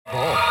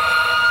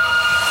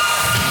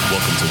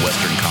Welcome to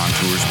Western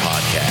Contours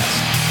Podcast,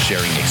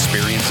 sharing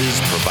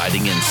experiences,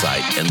 providing insight,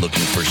 and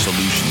looking for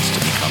solutions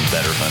to become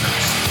better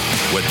hunters.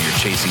 Whether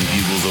you're chasing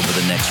bugles over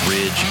the next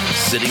ridge,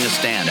 sitting a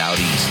stand out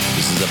east,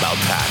 this is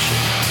about passion,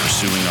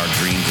 pursuing our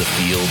dreams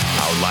afield,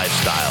 our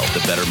lifestyle,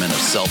 the betterment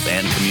of self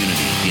and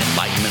community, the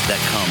enlightenment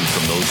that comes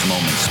from those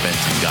moments spent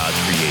in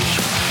God's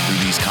creation.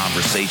 Through these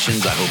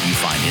conversations, I hope you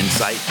find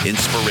insight,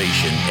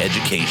 inspiration,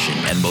 education,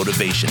 and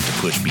motivation to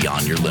push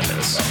beyond your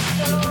limits.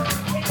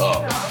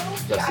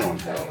 That's the only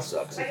thing that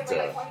sucks.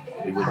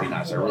 It would be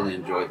nice. I really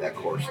enjoyed that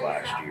course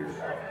last year.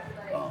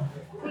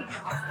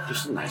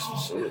 Just a nice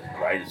facility,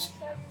 right?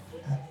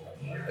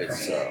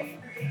 It's for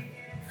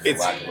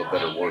lack of a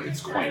better word,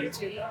 it's quaint.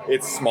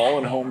 It's small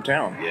and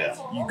hometown. Yeah.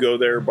 You go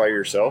there by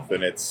yourself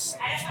and it's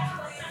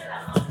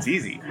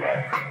easy.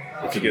 Right.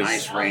 It's a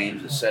nice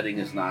range. The setting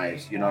is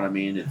nice. You know what I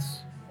mean?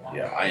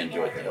 I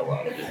enjoyed the hell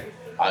out of it.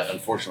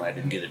 Unfortunately, I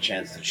didn't get a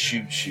chance to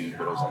shoot,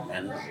 but I was like,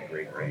 man, this is a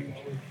great range.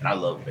 And I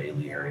love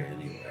Bailey area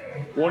anyway.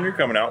 Well, and you're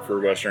coming out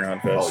for Western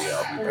Hunt Fest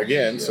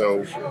again, so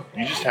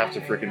you just have to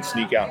freaking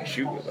sneak out and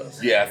shoot with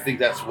us. Yeah, I think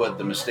that's what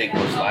the mistake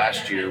was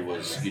last year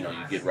was, you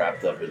get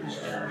wrapped up in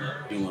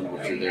doing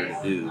what you're there to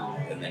do,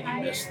 and then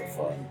you miss the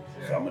fun.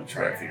 So I'm going to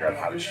try to figure out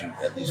how to shoot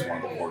at least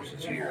one of the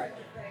courses here.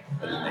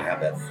 And then they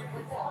have that,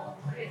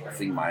 I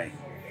think my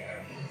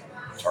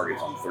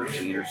target's on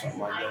 13 or something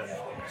like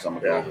that. So I'm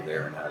going to go over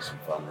there and have some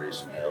fun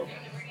racing hell.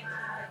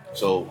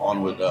 So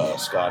on with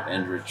Scott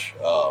Enderich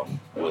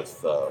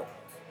with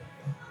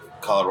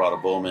Colorado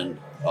Bowman.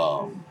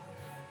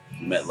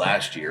 Met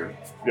last year.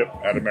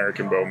 Yep, at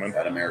American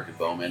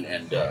Bowman.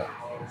 And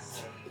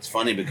it's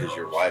funny because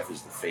your wife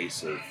is the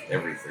face of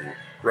everything.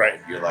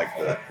 Right. You're like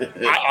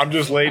I'm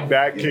just laid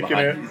back, kicking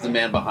it. He's the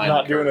man behind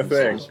not the curtain,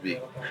 doing a thing. so to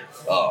speak.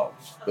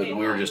 But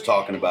we were just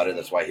talking about it.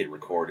 That's why I hit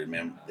record. And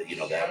man, that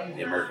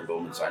the American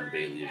Bowman side in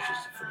Bailey is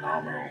just a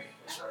phenomenal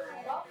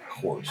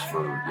course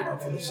for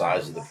the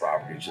size of the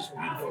property. It's just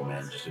beautiful,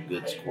 man. Just a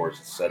good course.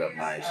 It's set up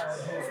nice.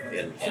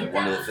 And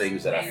one of the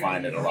things that I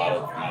find at a lot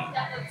of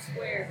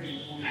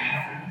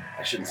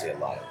I shouldn't say a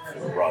lot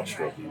of broad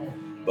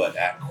stroking, but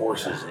at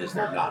courses is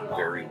they're not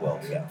very well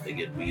kept. They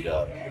get beat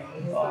up.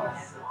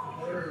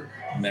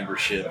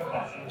 Membership.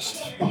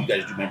 You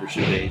guys do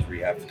membership days where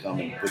you have to come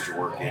and put your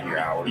work in, your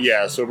hours?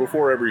 Yeah, so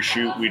before every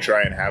shoot, we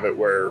try and have it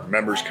where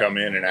members come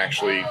in and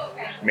actually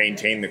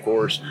maintain the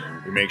course.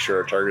 We make sure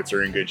our targets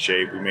are in good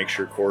shape. We make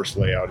sure course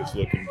layout is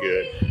looking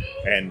good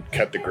and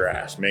cut the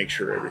grass. Make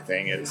sure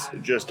everything is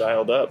just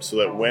dialed up so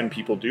that when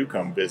people do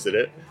come visit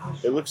it,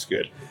 it looks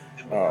good.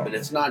 But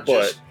it's not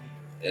just,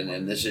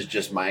 and this is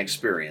just my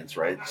experience,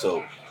 right?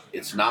 So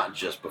it's not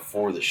just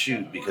before the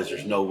shoot because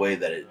there's no way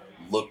that it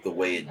look the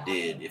way it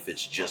did if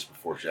it's just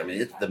before shoot. I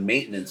mean, the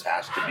maintenance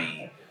has to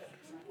be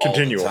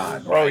continual. All the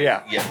time, right? Oh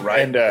yeah, yeah,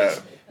 right.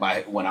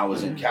 And when I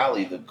was in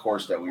Cali, the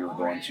course that we were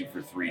going to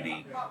for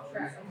 3D,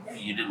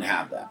 you didn't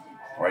have that.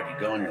 Right, you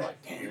go and you're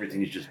like, damn,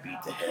 everything is just beat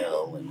to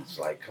hell, and it's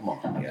like, come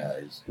on,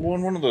 guys. Well,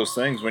 and one of those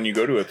things when you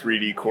go to a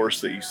 3D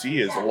course that you see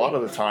is a lot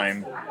of the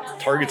time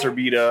targets are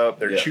beat up,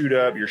 they're chewed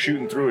up, you're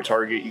shooting through a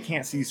target, you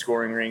can't see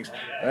scoring rings,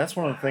 and that's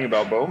one of the things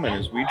about Bowman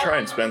is we try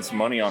and spend some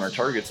money on our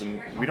targets,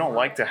 and we don't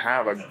like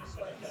to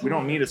we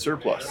don't need a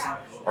surplus.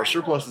 Our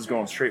surplus is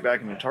going straight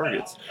back into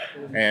targets.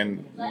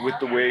 And with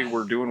the way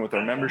we're doing with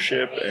our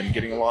membership and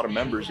getting a lot of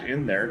members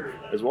in there,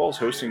 as well as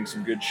hosting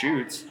some good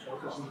shoots,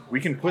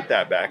 we can put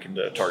that back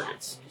into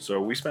targets.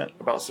 So we spent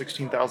about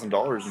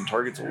 $16,000 in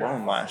targets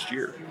alone last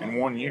year, in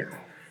 1 year.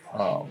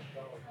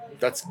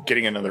 That's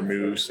getting another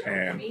moose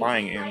and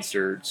buying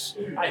inserts.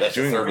 That's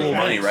a third of the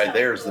money right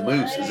there is the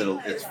moose.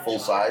 It's full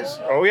size?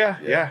 Oh,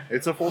 yeah.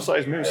 It's a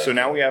full-size moose. So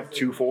now we have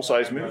 2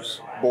 full-size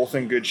moose, both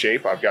in good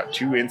shape. I've got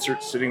 2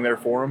 inserts sitting there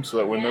for them so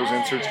that when those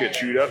inserts get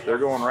chewed up, they're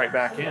going right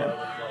back in.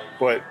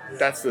 But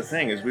that's the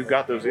thing is we've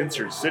got those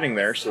inserts sitting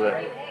there so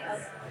that,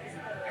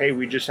 hey,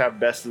 we just have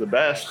best of the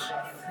best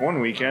one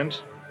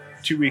weekend.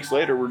 2 weeks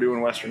later, we're doing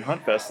Western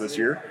Hunt Fest this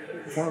year.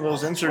 If one of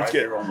those inserts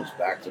they're almost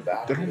back to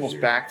back. They're almost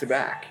back to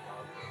back.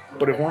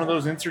 But if one of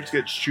those inserts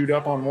gets chewed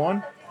up on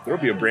one, there'll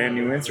be a brand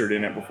new insert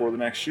in it before the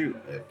next shoot.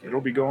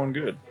 It'll be going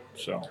good.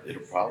 So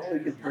it'll probably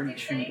get pretty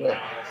chewed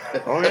up.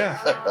 Oh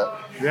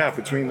yeah,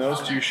 between those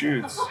 2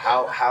 shoots.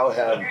 How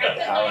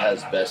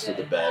has Best of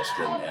the Best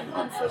and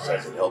Hunt Fest,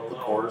 has it helped the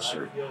course?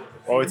 Or?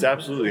 Oh, it's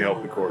absolutely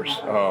helped the course.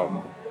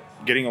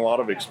 Getting a lot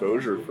of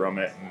exposure from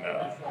it,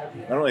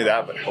 and not only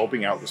that, but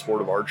helping out the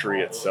sport of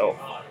archery itself.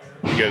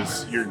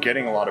 Because you're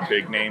getting a lot of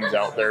big names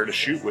out there to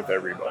shoot with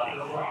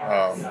everybody.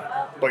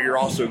 But you're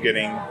also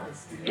getting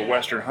the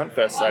Western Hunt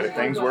Fest side of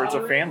things where it's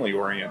a family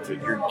oriented.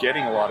 You're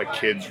getting a lot of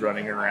kids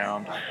running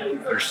around.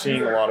 You're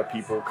seeing a lot of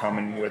people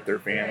coming with their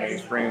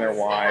families, bringing their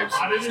wives,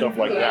 stuff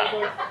like that.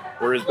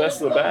 Whereas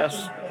Best of the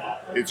Best,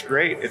 it's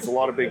great. It's a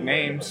lot of big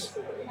names.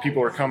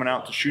 People are coming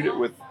out to shoot it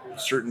with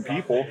certain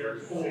people,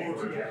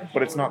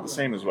 but it's not the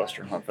same as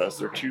Western Hunt Fest.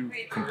 They're 2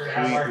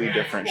 completely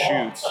different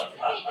shoots,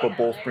 but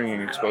both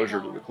bringing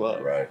exposure to the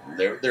club. Right.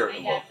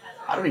 Well,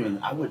 I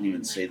wouldn't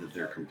even say that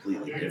they're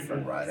completely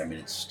different, right? I mean,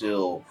 it's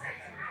still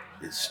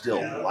it's still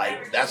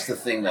that's the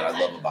thing that I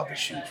love about the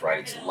shoots, right?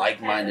 It's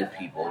like-minded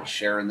people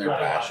sharing their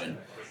passion,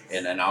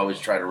 and I always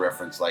try to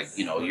reference, like,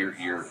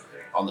 you're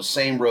on the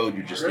same road,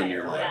 you're just in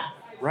your lane,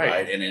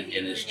 right? And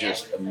it's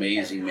just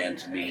amazing, man,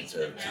 to me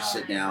to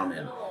sit down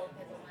and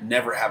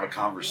never have a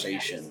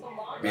conversation,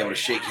 be able to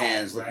shake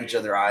hands, look each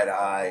other eye to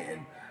eye,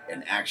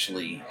 and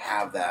actually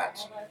have that,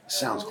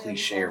 sounds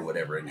cliche or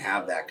whatever, and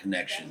have that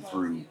connection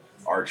through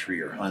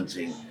archery or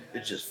hunting.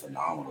 It's just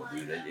phenomenal,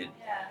 dude.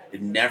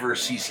 It never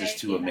ceases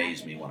to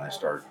amaze me when I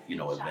start,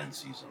 event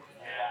season.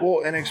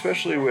 Well, and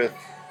especially with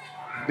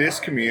this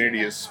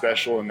community is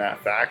special in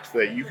that fact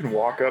that you can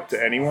walk up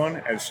to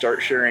anyone and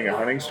start sharing a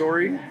hunting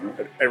story,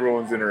 and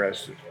everyone's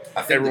interested.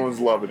 I think everyone's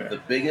loving it.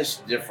 The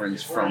biggest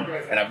difference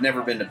and I've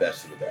never been to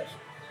Best of the Best,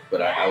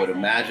 but I would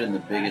imagine the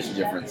biggest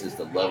difference is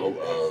the level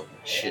of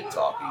shit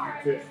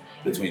talking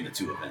between the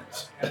two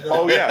events.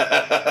 Oh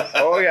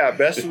yeah.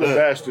 Best of the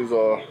Best is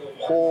a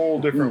whole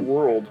different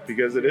world,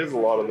 because it is a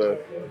lot of the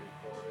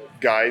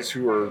guys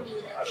who are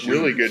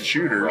really good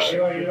shooters,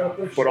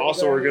 but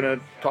also are going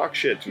to talk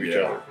shit to each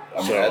other.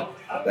 I mean,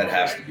 that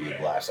has to be a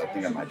blast. I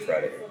think I might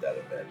try to hit that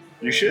event.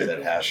 You should.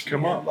 That has to be a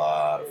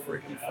lot of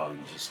freaking fun,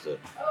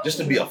 just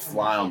to be a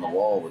fly on the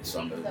wall with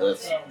somebody.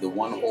 That's the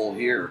one hole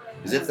here.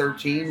 Is it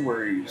 13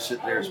 where you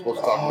sit there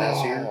supposed to talk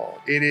mess here?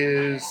 It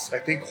is, I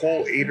think,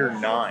 hole 8 or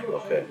 9.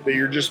 Okay. That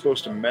you're just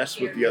supposed to mess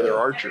with the other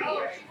archer,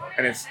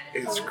 and it's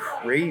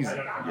crazy.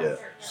 Yeah.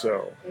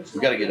 So we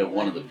got to get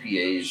one of the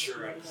PAs,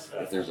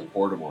 if there's a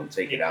portable, and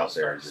take it out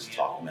there and just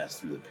talk mess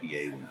through the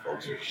PA when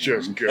folks are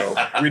shooting. Just go.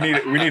 We need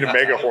a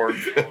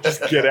megahorn.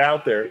 Just get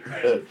out there.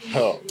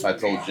 Oh. I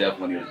told Jeff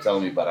when he was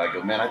telling me about it, I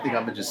go, man, I think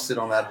I'm gonna just sit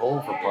on that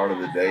hole for part of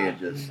the day and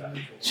just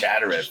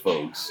chatter at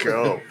folks.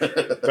 Go.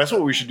 That's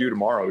what we should do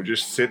tomorrow.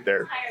 Just sit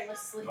there.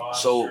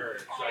 So,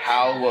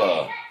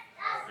 how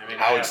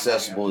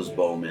accessible is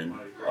Bowman?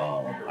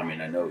 I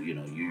mean, I know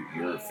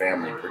your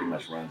family pretty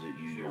much runs it.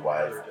 You, your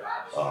wife.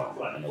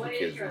 I know the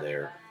kids are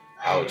there.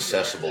 How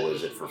accessible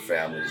is it for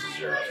families? Is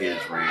there a kids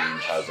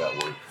range? How does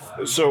that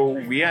work? So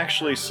we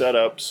actually set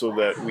up so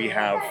that we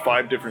have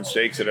 5 different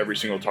stakes at every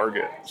single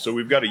target. So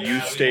we've got a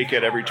youth stake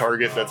at every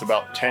target that's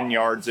about 10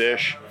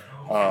 yards-ish.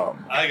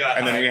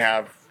 And then we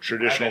have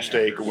traditional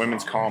stake, a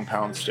women's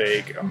compound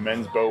stake, a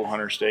men's bow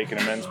hunter stake,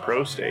 and a men's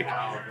pro stake.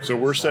 So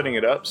we're setting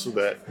it up so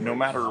that no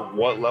matter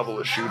what level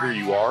of shooter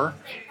you are,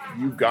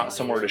 you've got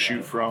somewhere to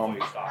shoot from.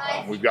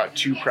 We've got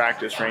 2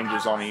 practice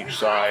ranges on each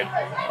side,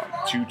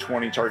 2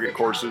 20 target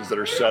courses that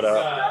are set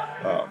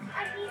up.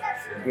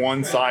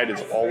 One side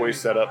is always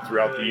set up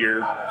throughout the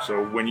year.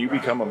 So when you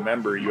become a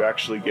member, you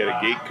actually get a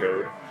gate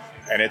code,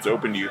 and it's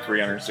open to you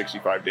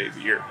 365 days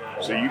a year.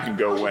 So you can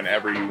go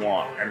whenever you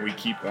want, and we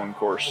keep one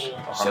course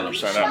 100% up.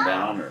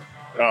 Sundown, or?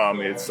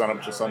 It's sun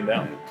up to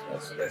sundown.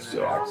 That's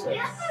good access.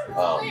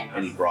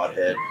 Any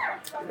broadhead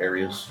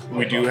areas?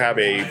 We do have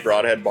a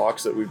broadhead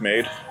box that we've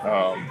made.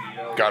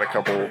 Got a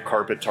couple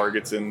carpet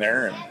targets in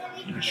there, and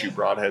you can shoot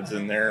broadheads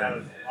in there,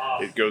 and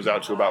it goes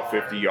out to about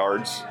 50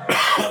 yards.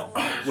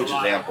 Which is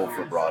ample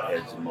for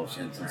broadheads in most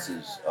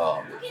instances.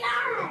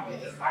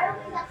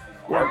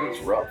 Carpet's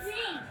rough.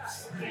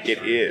 It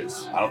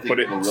is. I don't think but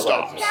it people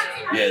stops.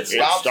 realize it.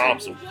 Yeah, it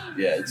stops them.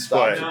 Yeah, it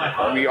stops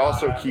But we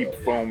also keep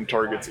foam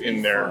targets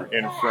in there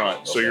in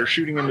front. So you're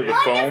shooting into the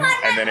foam,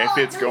 and then if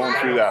it's going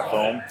through that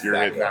foam, you're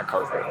hitting that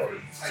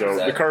carpet. So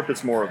the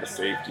carpet's more of a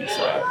safety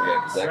side.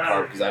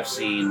 Yeah, because I've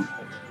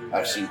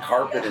seen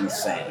carpet and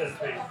sand,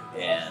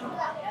 and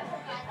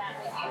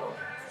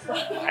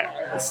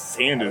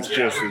sand is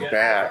just as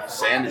bad.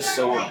 Sand is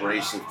so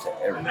abrasive to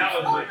everything.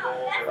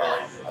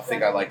 I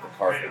think I like the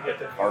carpet, but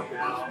the carpet is,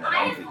 man,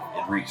 I don't think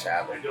it wreaks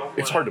havoc.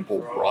 It's hard to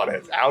pull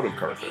broadheads out of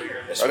carpet.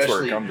 Especially, that's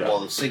where it comes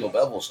the single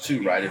bevels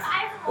too, right?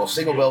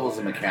 Single bevels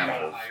and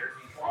mechanicals.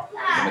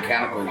 The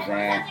mechanicals,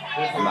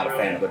 I'm not a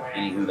fan, but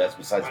anywho, that's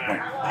besides the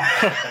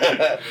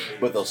point.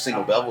 But those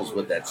single bevels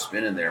with that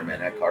spin in there, man,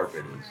 that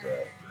carpet is,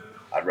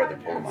 I'd rather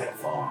pull them out of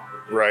foam.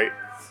 Right.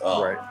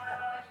 Right.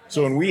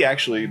 So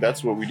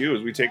that's what we do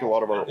is we take a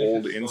lot of our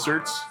old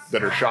inserts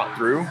that are shot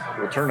through,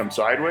 we'll turn them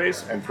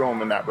sideways and throw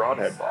them in that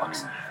broadhead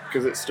box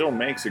because it still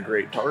makes a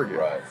great target.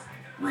 Right.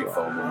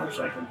 Refoam them or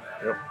something.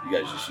 Yep. You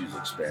guys just use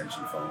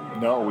expansion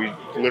foam? No, we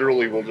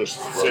literally will just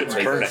sit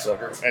and turn it.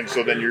 Sucker. And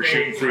so then you're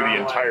shooting through the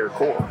entire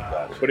core.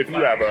 But if you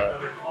have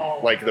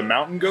the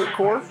mountain goat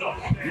core,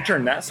 you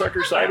turn that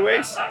sucker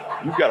sideways,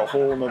 you've got a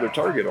whole another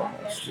target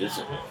almost. Is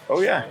it?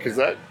 Oh yeah, because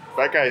that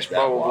guy's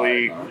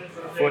probably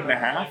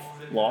 1.5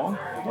 feet long.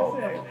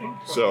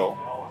 So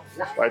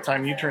by the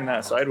time you turn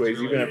that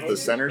sideways, even if the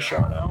center's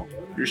shot out,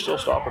 you're still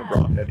stopping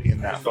broadhead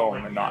in that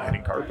foam and not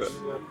hitting carpet.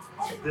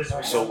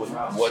 So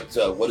what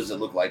does it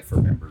look like for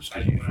members?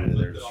 Because usually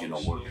there's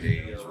work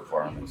days,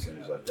 requirements,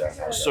 things like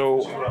that.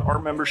 So our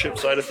membership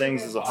side of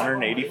things is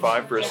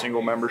 $185 for a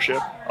single membership,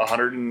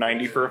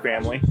 $190 for a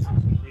family,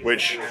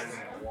 which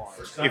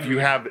if you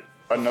have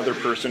another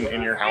person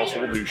in your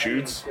household who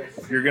shoots,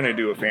 you're going to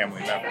do a family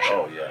membership.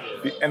 Oh,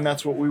 yeah. And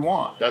that's what we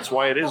want. That's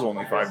why it is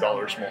only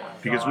 $5 more,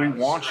 because we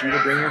want you to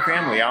bring your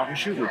family out and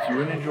shoot with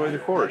you and enjoy the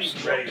course.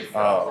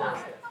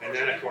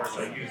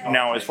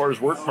 Now, as far as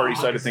work party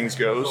side of things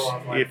goes,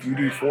 if you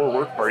do 4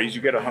 work parties,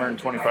 you get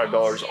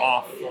 $125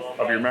 off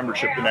of your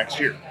membership the next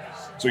year.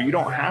 So you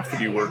don't have to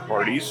do work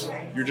parties.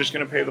 You're just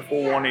going to pay the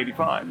full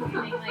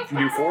 $185. If you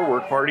do 4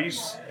 work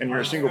parties and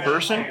you're a single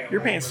person,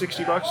 you're paying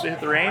 $60 to hit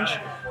the range.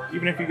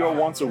 Even if you go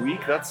once a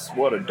week, that's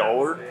what,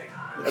 $1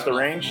 at the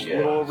range, a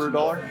little over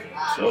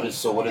 $1.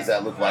 So what does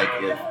that look like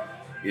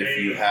if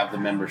you have the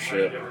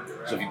membership?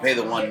 So if you pay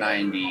the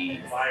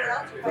 $190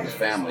 for the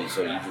family,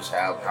 so you just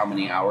have how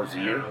many hours a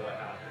year?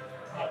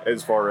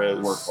 As far as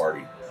work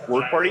party.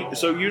 Work party.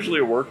 So usually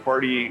a work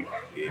party,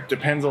 it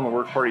depends on the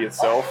work party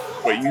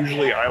itself, but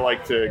usually I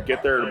like to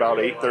get there at about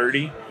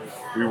 8:30.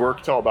 We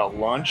work till about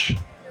lunch,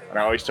 and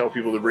I always tell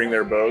people to bring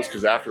their bows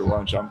because after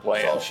lunch I'm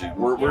playing.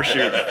 We're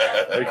shooting.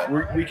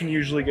 Like we can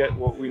usually get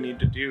what we need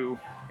to do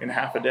in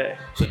half a day.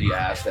 So do you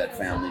ask that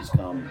families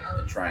come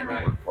and try and do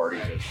work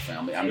parties as a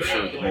family? I'm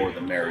sure the more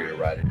the merrier,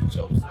 right? It just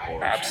helps the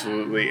course.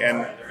 Absolutely.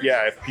 And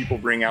yeah, if people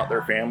bring out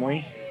their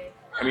family,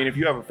 I mean, if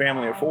you have a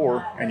family of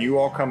 4 and you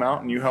all come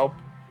out and you help,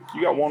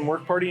 you got 1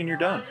 work party and you're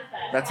done.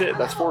 That's it.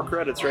 That's 4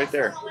 credits right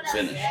there.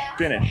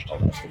 Finished. Oh,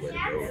 that's the way to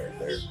go right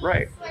there.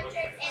 Right.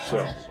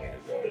 So.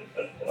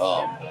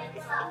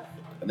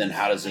 And then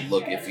how does it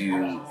look if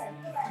you,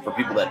 for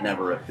people that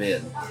never have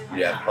been, do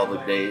you have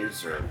public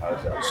days or how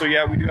does that work? So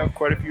yeah, we do have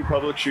quite a few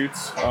public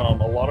shoots. A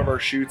lot of our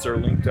shoots are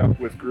linked up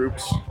with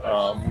groups.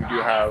 We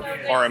do have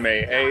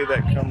RMAA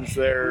that comes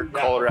there,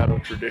 Colorado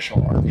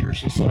Traditional Archer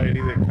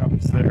Society that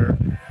comes there.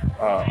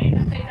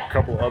 A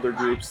couple other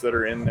groups that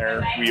are in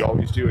there. We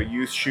always do a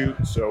youth shoot,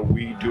 so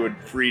we do a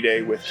free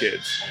day with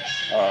kids.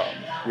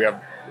 We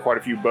have quite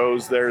a few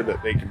bows there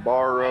that they can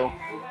borrow.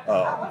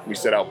 We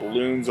set out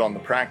balloons on the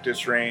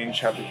practice range,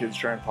 have the kids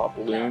try and pop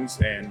balloons,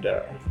 and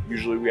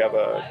usually we have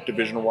a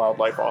divisional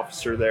wildlife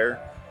officer there,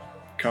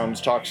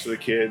 comes, talks to the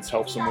kids,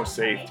 helps them with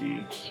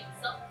safety,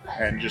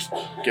 and just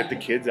get the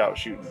kids out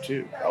shooting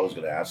too. I was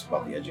going to ask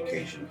about the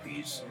education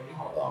piece.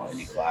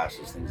 Any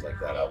classes, things like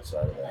that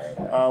outside of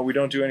that? We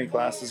don't do any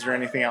classes or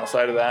anything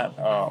outside of that,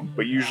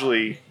 but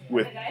usually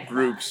with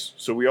groups,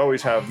 so we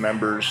always have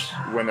members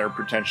when they're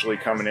potentially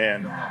coming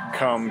in,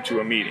 come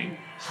to a meeting,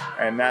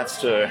 and that's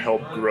to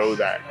help grow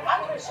that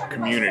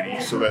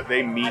community so that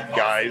they meet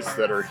guys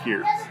that are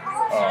here.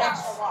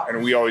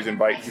 And we always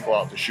invite people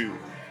out to shoot.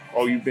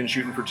 Oh, you've been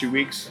shooting for 2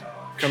 weeks?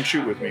 Come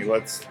shoot with me.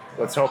 Let's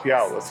help you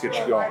out. Let's get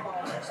you going.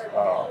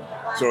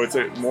 So it's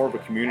more of a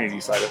community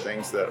side of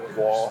things that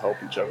we'll all help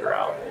each other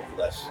out.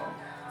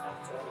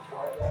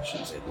 I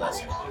shouldn't say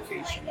less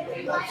education,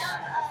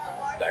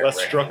 but less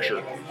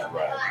structure.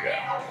 Right.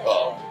 Yeah.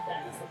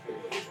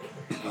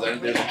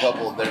 There's a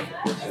couple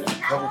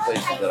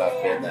places that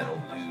I've been that'll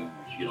do,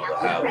 they'll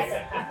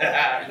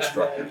have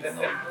instructors and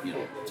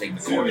they'll, take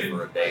the course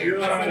for a day or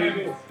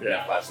something.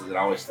 Yeah. Classes, and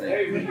I always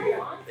think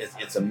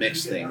it's a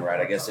mixed thing, right?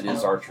 I guess it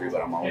is archery,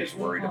 but I'm always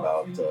worried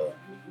about the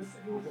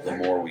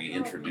more we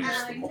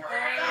introduce,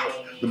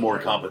 the more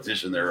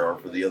competition there are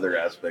for the other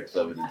aspects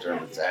of it in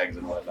terms of tags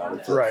and whatnot.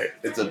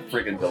 It's a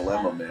freaking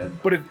dilemma, man.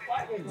 But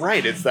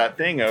it's that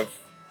thing of,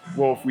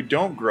 well, if we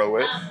don't grow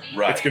it,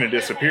 it's going to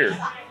disappear.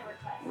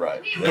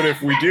 Right. But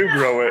if we do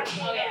grow it,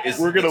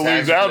 we're going to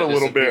lose out a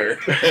little bit.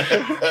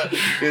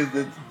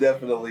 It's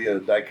definitely a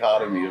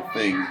dichotomy of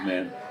things,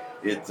 man.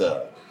 It's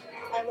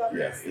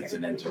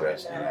an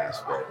interesting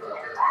aspect.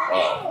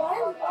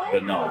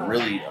 But no,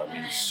 really,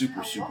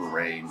 super, super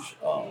range.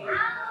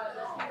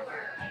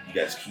 You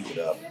guys keep it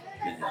up.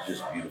 It's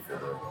just beautiful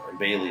there. And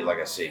Bailey, like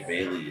I say,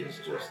 Bailey is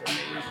just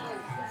amazing.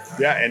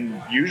 Yeah, and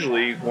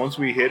usually once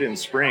we hit in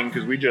spring,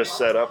 because we just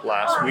set up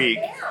last week,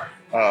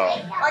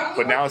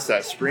 but now it's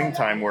that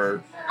springtime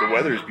where the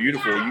weather is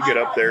beautiful. You get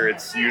up there,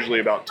 it's usually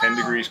about 10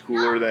 degrees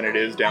cooler than it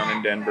is down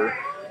in Denver.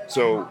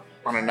 So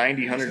on a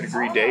 90, 100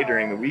 degree day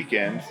during the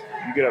weekend,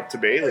 you get up to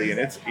Bailey and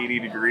it's 80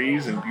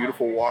 degrees and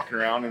beautiful walking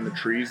around in the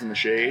trees in the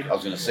shade. I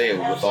was going to say,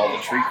 with all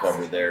the tree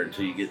cover there,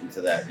 until you get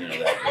into that,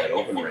 that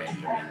open range,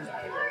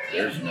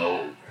 there's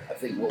no, I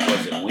think, what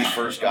was it? When we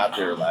first got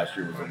there last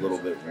year, it was a little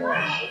bit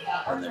warm,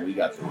 and then we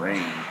got the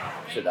rain.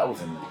 Shit, that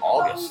was in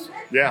August.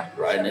 Yeah.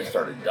 Right, and it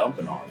started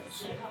dumping on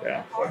us.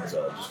 Yeah. But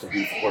just a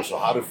beautiful course. So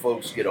how do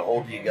folks get a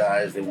hold of you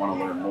guys? They want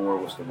to learn more.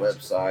 What's the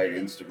website,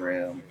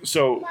 Instagram?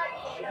 So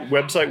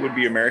website would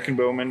be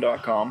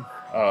AmericanBowman.com.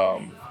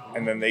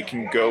 And then they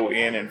can go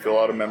in and fill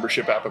out a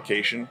membership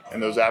application.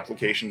 And those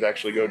applications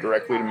actually go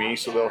directly to me,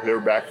 so they'll hear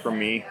back from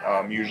me.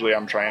 Usually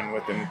I'm trying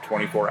within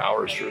 24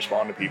 hours to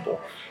respond to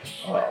people.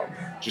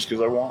 Just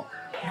because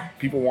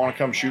people want to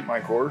come shoot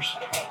my course.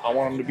 I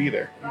want them to be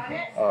there.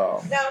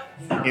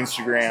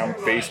 Instagram,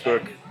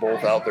 Facebook,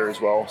 both out there as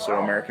well. So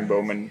American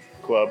Bowman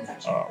Club.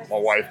 My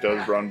wife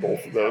does run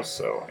both of those,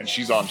 and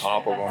she's on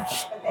top of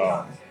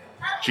them.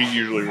 She's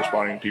usually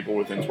responding to people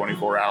within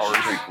 24 hours.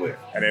 Pretty quick.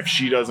 And if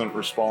she doesn't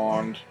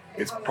respond,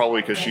 it's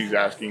probably because she's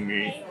asking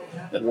me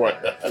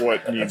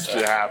what needs to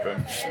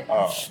happen.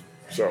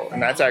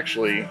 And that's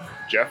actually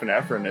Jeff and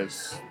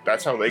Efren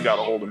that's how they got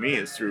a hold of me,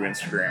 is through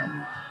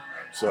Instagram.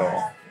 So,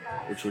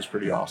 which was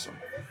pretty awesome.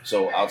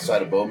 So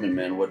outside of Bowman,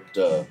 man, what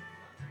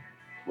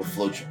What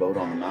floats your boat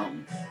on the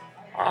mountain?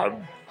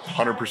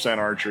 100%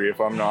 archery. If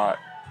I'm not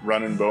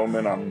running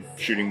Bowman, I'm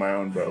shooting my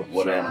own bow.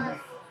 What animal?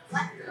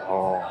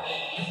 Oh,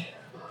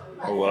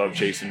 I love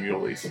chasing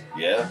muleys.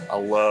 Yeah, I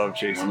love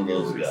chasing one of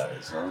those muleys.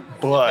 guys, huh?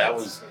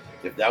 But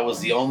If that was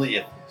the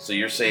only, so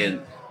you're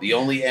saying the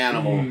only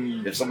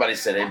animal. If somebody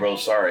said, "Hey, bro,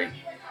 sorry,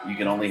 you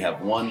can only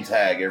have one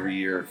tag every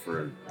year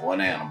for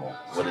one animal,"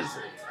 what is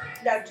it?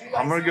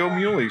 I'm gonna go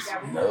muleys.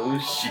 No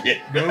shit.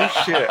 No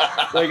shit.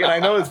 Like, and I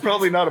know it's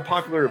probably not a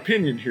popular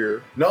opinion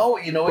here. No,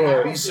 you know,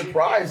 you'd be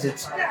surprised.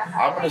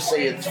 I'm gonna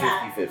say it's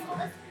 50-50.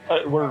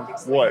 We're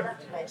what,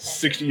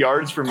 60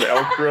 yards from the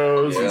elk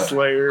grows and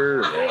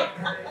Slayer. Yeah,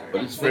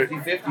 but it's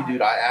 50-50, dude.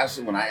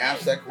 When I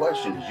asked that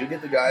question, because you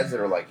get the guys that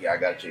are like, yeah, I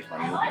gotta chase my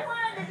mule deer.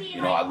 You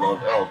know, I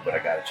love elk, but I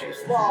gotta chase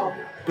the mule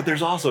deer. But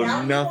there's also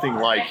nothing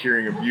like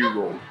hearing a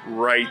bugle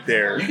right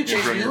there You can in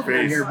chase front of your bugle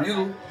and face. hear a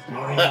bugle.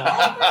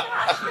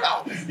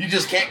 You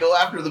just can't go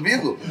after the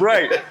bugle.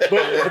 Right,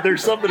 but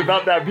there's something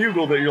about that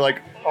bugle that you're like,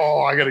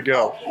 oh, I gotta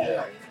go.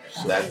 Yeah,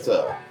 so that's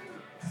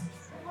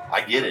I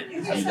get it. I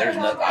mean, there's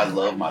nothing. I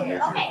love my mule deer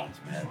hunts,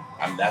 man.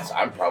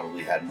 I'm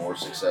probably had more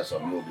success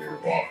on mule deer.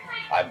 Well,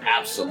 I've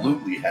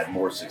absolutely had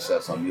more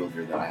success on mule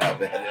deer than I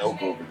have had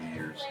elk over the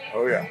years.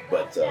 Oh yeah.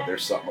 But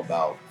there's something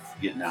about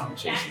getting out and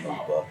chasing those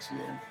bucks,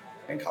 man.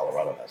 And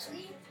Colorado has some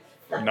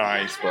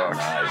Nice bucks.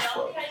 nice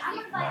bucks.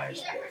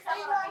 Nice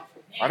bucks.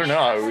 I don't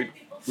know.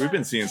 We've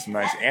been seeing some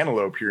nice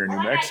antelope here in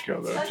New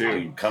Mexico though too.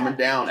 Dude, coming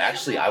down.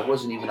 Actually, I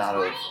wasn't even out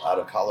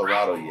of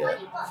Colorado yet.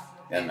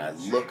 And I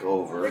look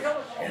over,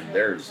 and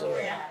there's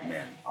a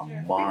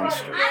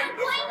monster of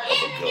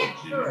a goat,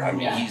 dude. I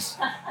mean, he's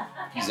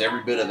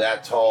every bit of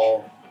that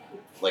tall,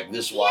 like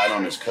this wide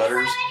on his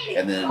cutters,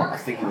 and then I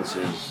think it was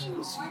his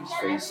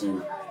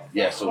facing,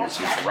 so it was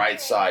his right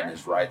side, and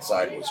his right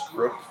side was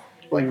crooked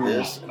like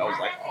this, and I was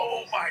like,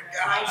 oh my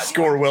God.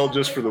 Score well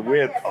just for the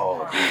width.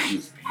 Oh, dude, he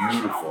was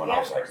beautiful, and I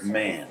was like,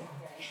 man.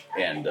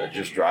 And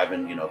just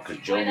driving, you know, because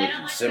Joe lives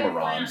in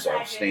Cimarron, so I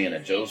was staying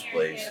at Joe's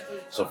place.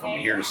 So from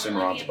here to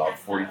Cimarron's about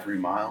 43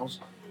 miles.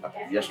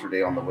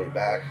 Yesterday on the way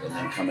back, and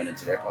then coming in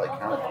today, I probably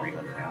counted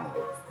 300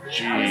 antelope.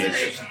 Jeez.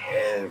 It's just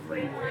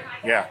everywhere.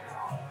 Yeah.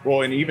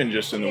 Well, and even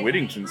just in the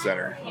Whittington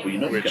Center, Well, you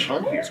know, you can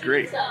hunt here. it's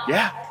great.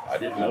 Yeah. I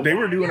didn't know. They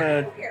were doing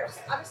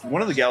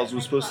one of the gals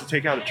was supposed to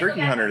take out a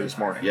turkey hunter this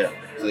morning. Yeah.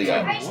 So they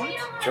got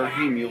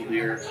turkey, mule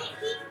deer,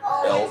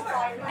 elk,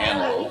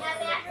 antelope.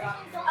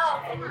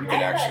 You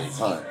can actually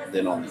hunt.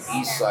 Then on the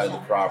east side of the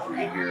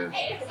property here,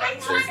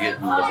 they're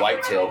getting the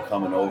whitetail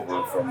coming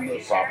over from the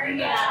property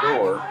next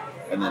door,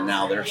 and then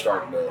now they're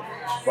starting to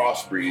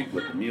crossbreed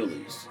with the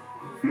muleys.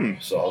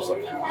 So I was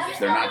like,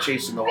 they're not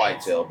chasing the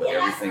whitetail, but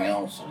everything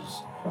else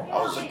is.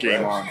 I was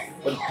Game on.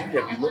 But dude,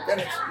 have you looked at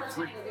it?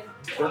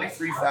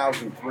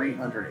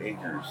 33,300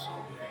 acres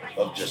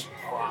of just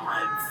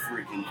prime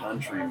freaking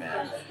country,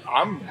 man.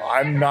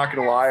 I'm not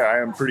gonna lie, I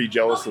am pretty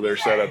jealous of their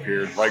setup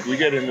here. Like, we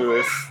get into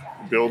this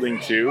building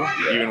too,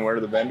 even where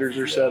the vendors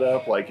are set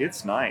up. Like,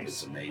 it's nice.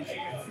 It's amazing.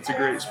 It's a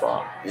great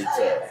spot. It's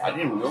I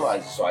didn't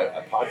realize. So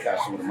I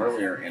podcasted with them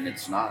earlier, and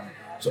it's not.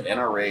 So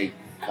NRA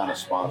kind of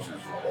sponsors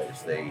the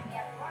place. They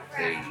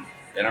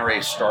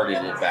NRA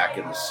started it back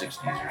in the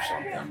 60s or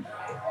something,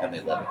 and they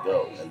let it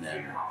go. And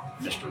then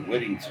Mr.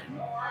 Whittington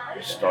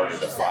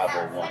started a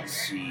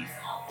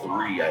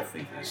 501c3, I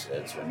think it's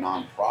a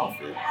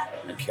nonprofit,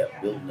 and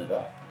kept building it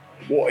up.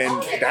 Well,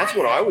 and that's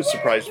what I was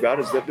surprised about,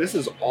 is that this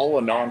is all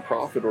a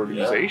nonprofit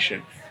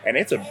organization, and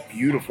it's a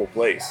beautiful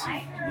place. Can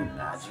you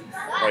imagine?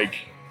 Like,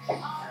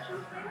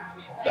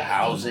 The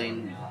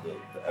housing,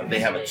 they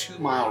have a 2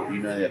 mile,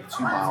 they have a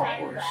 2 mile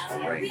course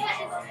range.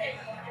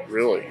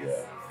 really?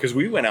 Yeah. Because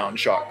we went out and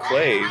shot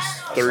clays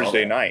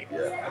Thursday night,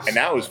 Yeah. and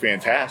that was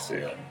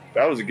fantastic. Yeah.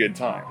 That was a good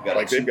time. Got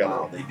Like, they've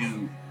got they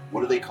do,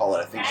 what do they call it?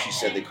 I think she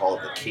said they call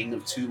it the King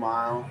of 2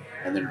 Mile,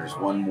 and then there's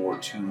one more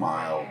 2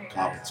 mile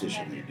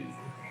competition they do.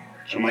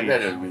 I'm like, that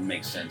doesn't even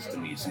make sense to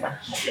me. Somebody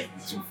shooting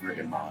 2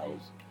 freaking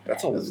miles.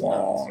 that's a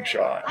long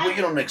shot. Well,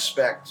 you don't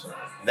expect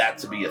that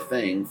to be a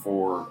thing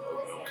for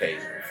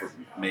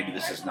maybe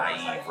this is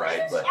naive,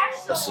 right? But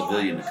a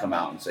civilian to come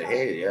out and say,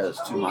 hey, yeah,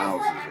 2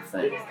 miles is a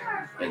thing,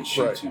 and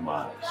shoot Right. 2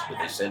 miles. But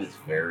they said it's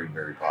very,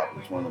 very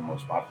popular. It's one of the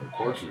most popular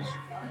courses.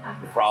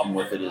 The problem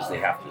with it is they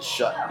have to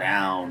shut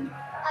down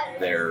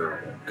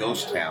their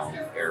ghost town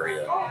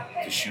area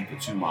to shoot the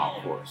 2 mile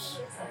course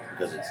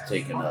because it's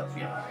taken up,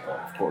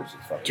 of course,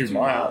 it's fucking 2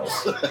 miles.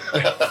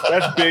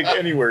 That's big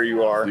anywhere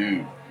you are.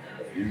 Dude,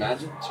 can you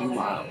imagine 2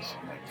 miles?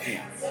 I'm like,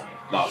 damn.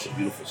 No, it's a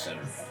beautiful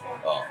center.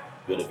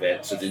 Good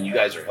event. So then you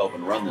guys are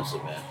helping run this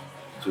event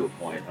to a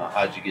point.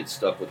 How'd you get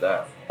stuck with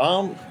that?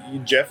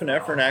 Jeff and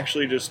Efren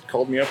actually just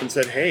called me up and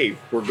said, hey,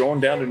 we're going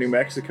down to New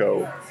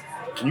Mexico.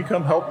 Can you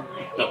come help?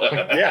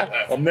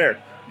 Yeah, I'm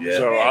there. Yeah.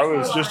 So I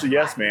was just a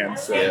yes man.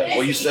 So. Yeah.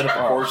 Well, you set up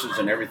the courses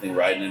and everything,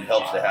 right? And it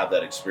helps to have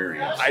that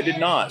experience. I did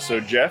not. So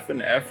Jeff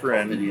and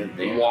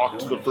Efren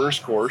walked the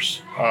first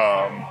course.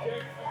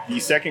 The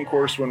second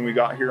course, when we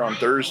got here on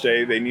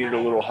Thursday, they needed a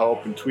little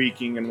help and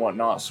tweaking and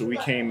whatnot. So we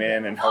came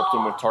in and helped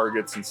them with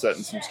targets and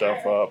setting some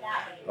stuff up.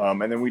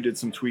 And then we did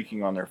some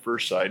tweaking on their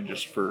first side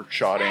just for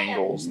shot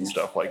angles and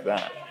stuff like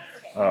that.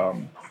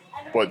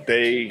 But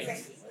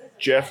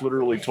Jeff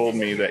literally told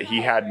me that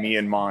he had me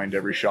in mind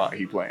every shot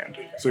he planned.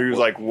 So he was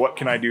like, what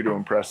can I do to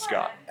impress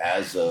Scott?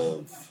 As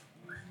of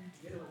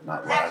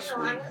not last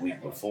week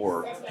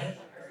before,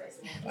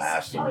 I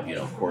asked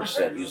him, course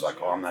set. He was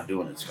like, oh, I'm not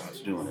doing it.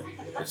 Scott's doing it.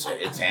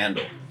 It's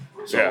handled.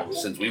 So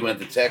since we went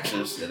to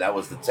Texas, and that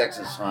was the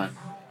Texas hunt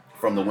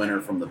from the winter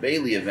from the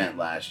Bailey event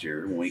last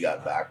year, when we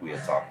got back, we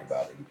had talked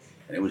about it.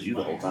 And it was you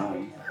the whole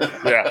time.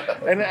 Yeah.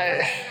 And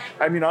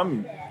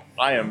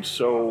I am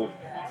so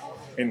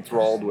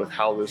enthralled with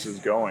how this is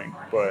going,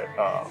 but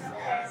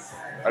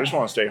I just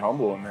want to stay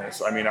humble in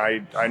this. I mean,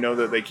 I know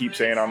that they keep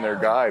saying I'm their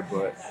guy,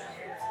 but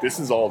this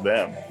is all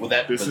them. Well,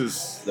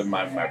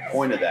 my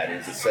point of that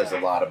is it says a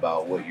lot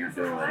about what you're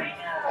doing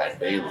at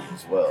Bailey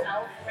as well,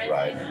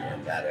 right?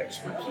 And that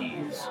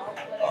expertise.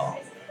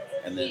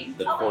 And then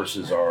the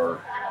courses are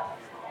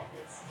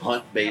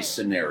hunt-based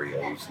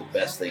scenarios, the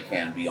best they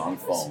can be on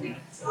phone,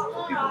 so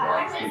people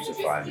don't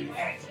crucify me.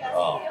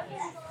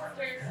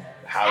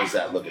 How does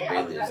that look at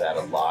Bailey? Is that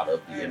a lot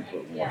of the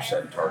input when we're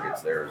setting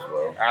targets there as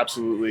well?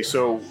 Absolutely.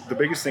 So the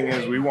biggest thing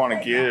is we want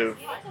to give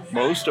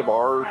most of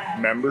our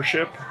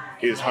membership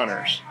is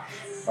hunters.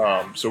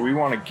 So we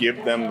want to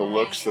give them the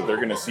looks that they're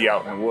going to see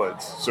out in the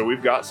woods. So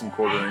we've got some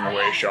quartering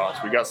away shots.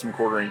 We got some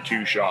quartering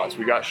 2 shots.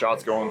 We got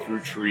shots going through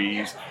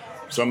trees,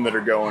 some that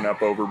are going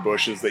up over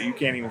bushes that you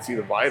can't even see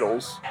the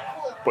vitals,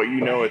 but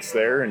you know it's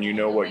there and you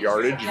know what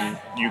yardage, and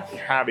you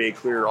have a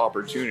clear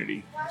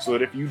opportunity so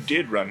that if you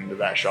did run into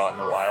that shot in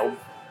the wild,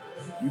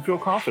 you feel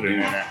confident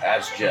in it.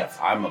 As Jeff,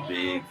 I'm a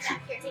big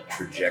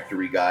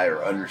trajectory guy,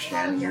 or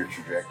understanding your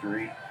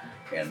trajectory.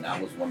 And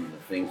that was one of the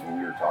things when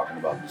we were talking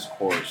about this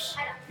course,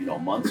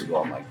 months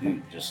ago. I'm like,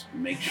 dude, just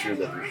make sure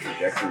that there's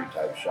trajectory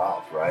type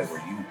shots, right? Where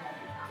you,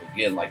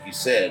 again, like you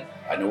said,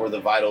 I know where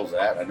the vital's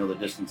at. I know the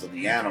distance of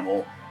the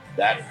animal.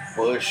 That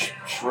bush,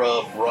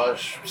 shrub,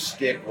 brush,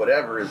 stick,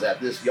 whatever is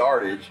at this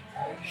yardage.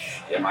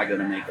 Am I going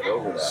to make it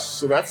over that?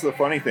 So that's the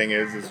funny thing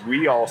is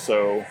we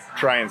also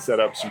try and set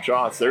up some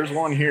shots. There's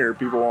one here.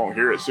 People won't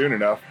hear it soon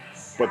enough.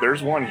 But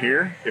there's one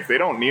here. If they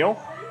don't kneel,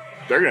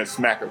 they're going to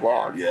smack a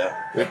log. Yeah.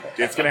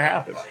 It's going to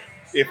happen.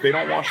 If they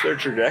don't watch their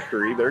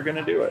trajectory, they're going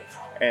to do it.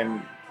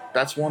 And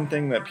that's one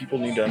thing that people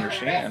need to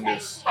understand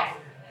is,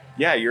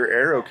 your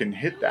arrow can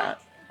hit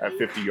that at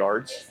 50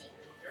 yards.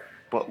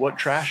 But what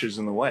trash is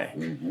in the way?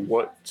 Mm-hmm.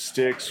 What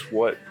sticks,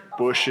 what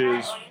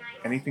bushes,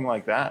 anything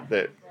like that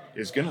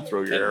is going to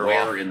throw your arrow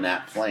off. Where in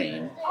that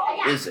plane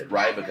is it,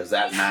 right? Because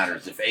that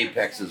matters. If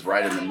apex is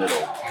right in the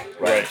middle,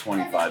 right at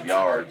 25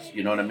 yards,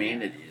 you know what I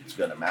mean? It's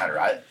going to matter.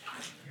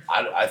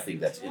 I think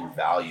that's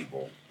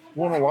invaluable.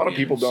 Well, and a lot of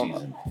people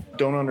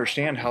don't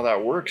understand how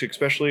that works,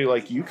 especially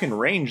like you can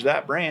range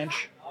that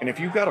branch, and if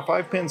you've got a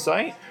 5-pin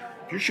sight,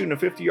 if you're shooting a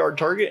 50-yard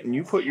target and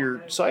you put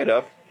your sight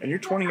up and your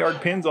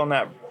 20-yard pins on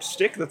that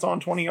stick that's on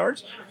 20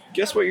 yards,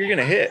 guess what you're going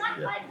to hit?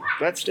 Yeah.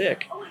 That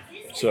stick.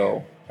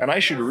 So, and I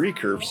shoot a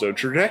recurve, so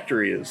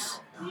trajectory is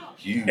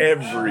huge.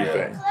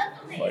 Everything.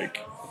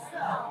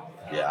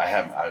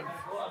 Yeah.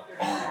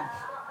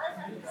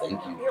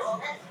 Thank you.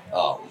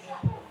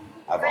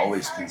 I've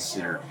always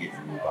considered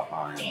getting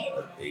behind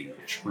a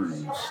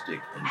true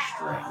stick and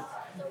string,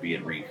 be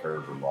it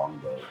recurve or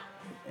longbow.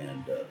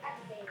 And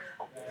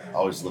I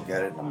always look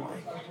at it and I'm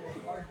like,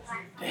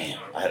 damn.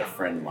 I had a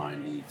friend of mine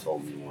and he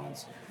told me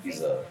once,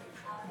 he's a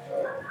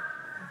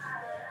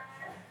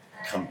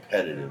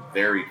competitive,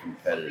 very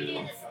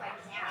competitive,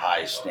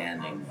 high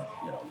standing,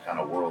 kind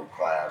of world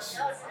class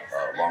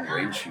long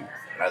range shooter.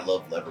 And I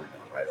love lever gun,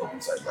 right? Open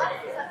sight lever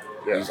gun.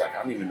 Yeah. He's like,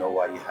 I don't even know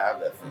why you have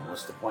that thing.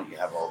 What's the point? You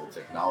have all the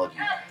technology.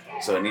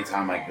 So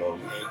anytime I go,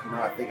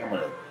 I think I'm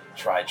going to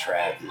try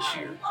trad this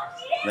year.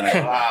 Then I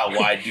go,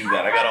 why do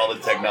that? I got all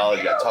the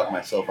technology. I talk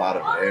myself out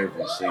of it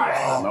every single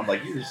time. I'm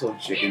like, you're so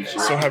chicken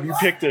shit. So have you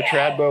picked a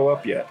trad bow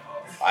up yet?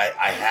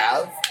 I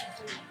have,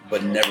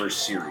 but never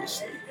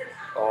seriously.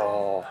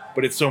 Oh,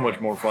 but it's so much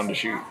more fun to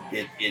shoot.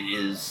 It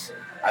is.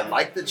 I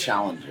like the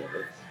challenge of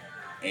it.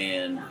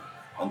 And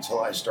until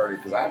I started,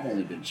 because I've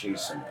only been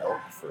chasing elk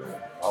for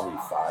probably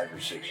 5 or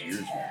 6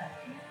 years now.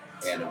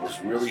 And it was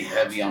really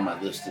heavy on my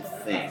list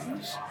of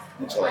things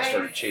until I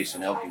started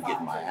chasing elk and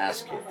getting my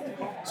ass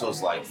kicked. So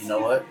it's like, you know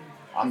what?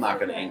 I'm not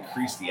going to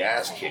increase the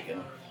ass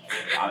kicking.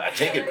 I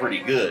take it pretty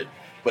good,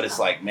 but it's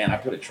like, man, I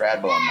put a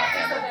trad bow in my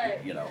hand,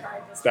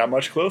 It's that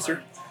much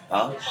closer.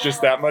 Huh? It's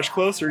just that much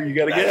closer you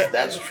got to get.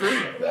 That's true.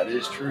 That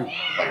is true.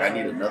 Like, I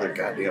need another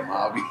goddamn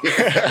hobby.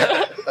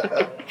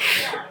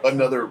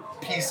 Another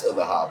piece of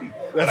the hobby.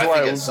 But I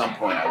think at some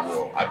point I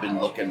will. I've been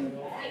looking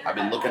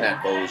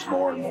at bows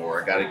more and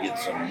more. I got to get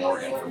some more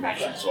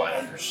information so I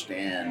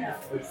understand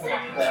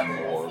them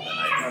more than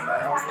I do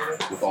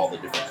now with all the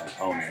different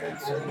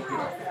components. And,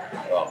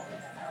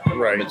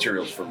 Right.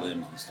 materials for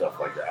limbs and stuff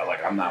like that.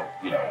 Like I'm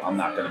not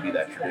going to be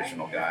that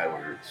traditional guy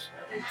where it's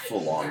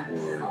full on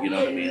wood. You know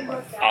what I mean?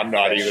 Like, I'm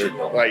not either.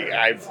 Like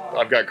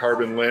I've got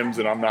carbon limbs,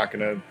 and I'm not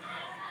going to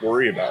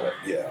worry about it.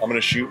 Yeah. I'm going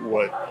to shoot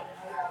what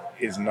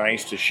is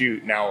nice to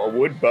shoot. Now, a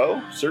wood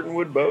bow, certain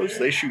wood bows,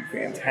 they shoot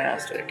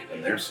fantastic.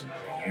 And there's some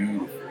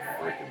beautiful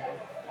freaking bows.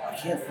 I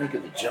can't think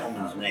of the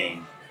gentleman's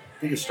name. I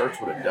think it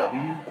starts with a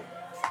W. Man.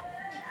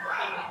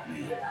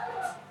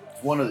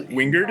 It's one of the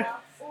Wingard?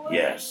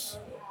 Yes.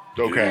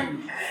 Okay.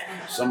 Dude,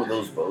 some of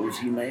those bows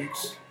he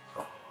makes.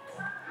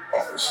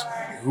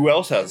 Who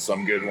else has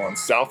some good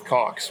ones? South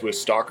Cox with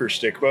Stalker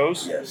stick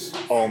bows. Yes.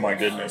 Oh my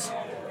goodness.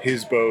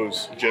 His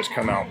bows just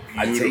come out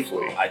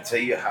beautifully. I tell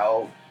you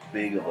how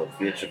big of a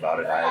bitch about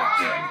it I have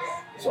been.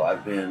 So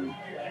I've been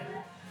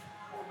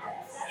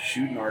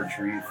shooting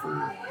archery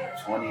for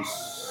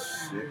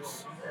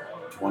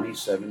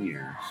 27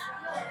 years.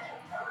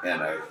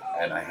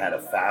 And I had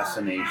a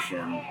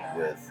fascination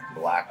with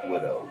Black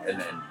Widow.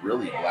 And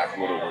really Black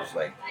Widow was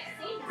like,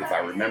 if I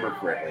remember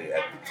correctly,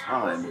 at the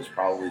time was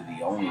probably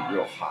the only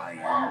real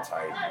high-end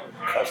type,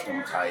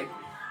 custom type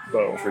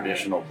bow.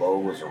 Traditional bow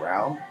was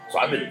around. So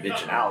I've been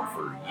bitching out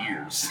for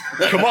years.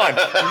 Come on.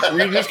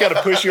 We just got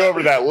to push you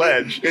over that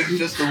ledge. It's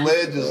just the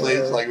ledge is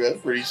like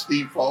that pretty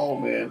steep fall,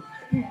 man.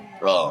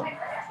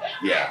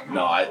 Yeah,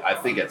 no, I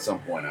think at some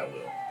point I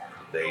will.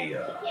 It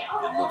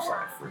looks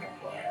like a freaking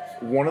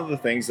blast. One of the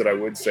things that I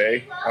would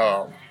say,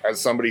 as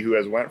somebody who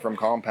has went from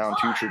compound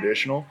to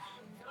traditional,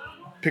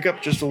 pick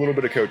up just a little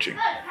bit of coaching.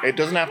 It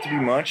doesn't have to be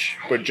much,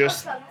 but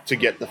just to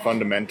get the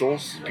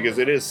fundamentals, because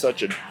it is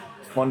such a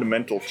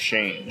fundamental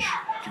change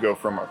to go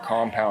from a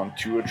compound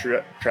to a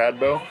trad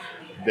bow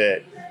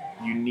that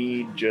you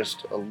need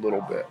just a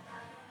little bit.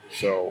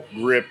 So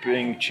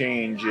gripping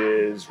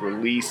changes,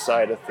 release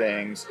side of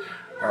things.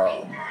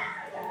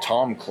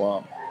 Tom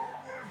Klum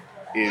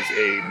is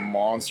a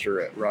monster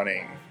at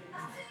running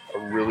a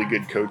really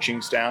good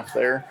coaching staff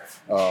there,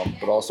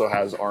 but also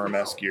has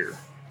RMS gear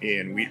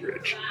in Wheat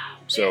Ridge.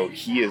 So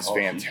he is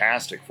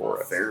fantastic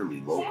for it. Fairly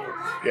local.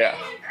 Yeah.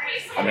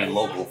 I mean,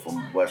 local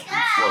from Western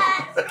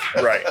Slope.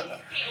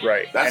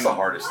 Right. That's the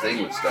hardest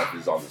thing with stuff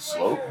is on the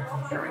slope.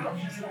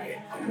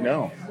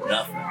 No.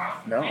 Nothing.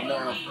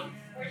 No.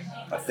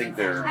 I think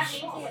that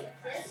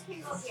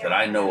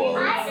I know of,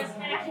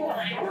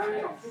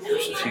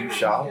 there's 2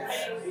 shops.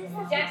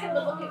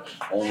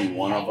 Only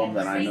one of them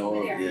that I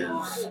know of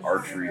is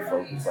archery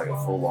focused, like a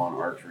full-on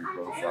archery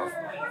pro shop.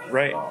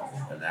 Right.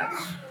 And that's...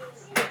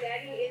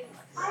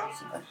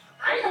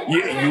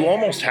 You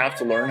almost have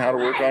to learn how to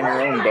work on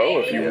your own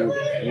bow if you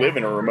live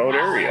in a remote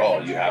area. Oh,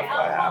 you have to.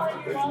 I have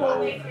to.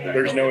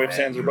 There's no ifs,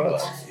 ands, or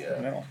buts. Yeah.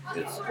 No.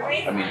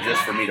 I mean,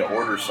 just for me to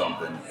order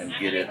something and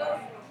get it,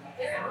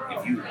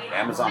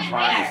 Amazon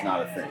Prime is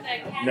not a thing.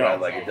 No.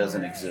 Right? Like, it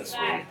doesn't exist.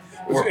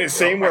 It's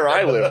same where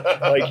I live.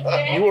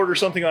 Like, you order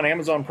something on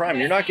Amazon Prime,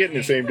 you're not getting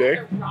it same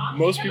day.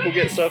 Most people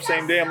get stuff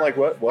same day. I'm like,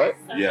 what?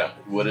 Yeah.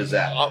 What is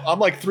that? I'm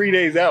like 3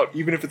 days out,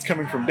 even if it's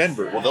coming from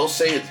Denver. Well, they'll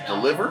say it's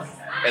delivered,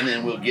 and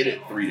then we'll get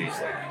it 3 days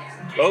later.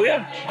 Oh,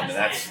 yeah. I mean,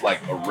 that's like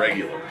a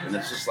regular. And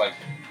it's just like,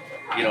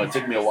 it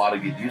took me a while to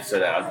get used to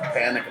that. I was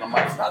panicking. I'm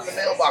like, it's not the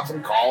mailbox.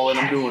 I'm calling.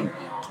 I'm doing.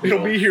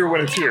 It'll be here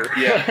when it's here.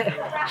 Yeah.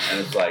 And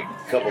it's like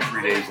a couple,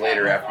 3 days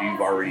later after you've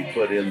already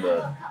put in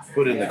the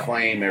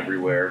claim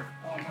everywhere,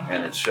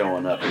 and it's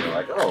showing up, and you're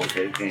like, oh,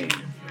 okay, game.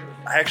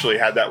 I actually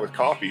had that with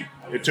coffee.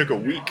 It took a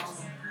week.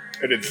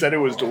 It had said it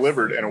was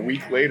delivered, and a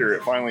week later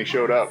it finally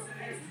showed up.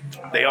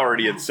 They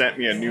already had sent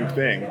me a new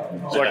thing.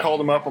 So I called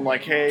them up. I'm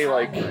like, hey,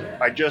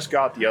 I just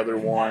got the other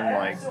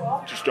one.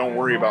 Just don't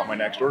worry about my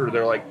next order.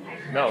 They're like,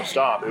 no,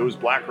 stop. It was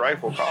Black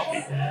Rifle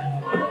coffee.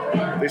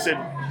 They said,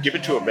 give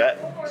it to a vet.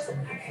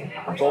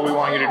 That's all we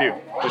want you to do.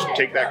 Just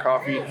take that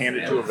coffee, hand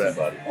it to a vet.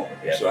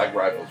 Yeah, Black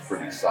Rifle's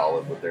pretty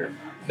solid, but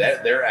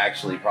they're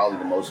actually probably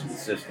the most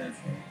consistent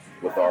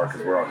with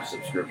because we're on a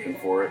subscription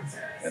for it,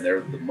 and they're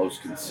the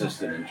most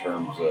consistent in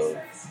terms of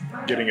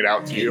getting it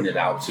out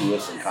to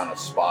us and kind of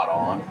spot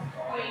on,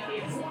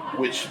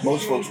 which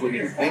most folks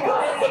wouldn't even think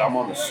of. But I'm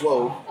on the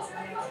slope.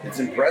 It's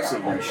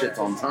impressive when shit's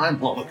on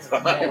time all the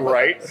time.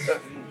 Right.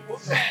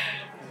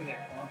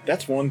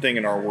 That's one thing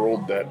in our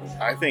world that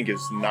I think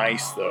is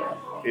nice, though,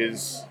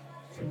 is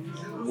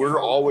we're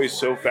always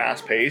so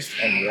fast-paced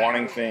and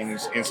wanting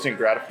things instant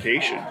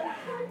gratification.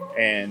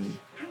 And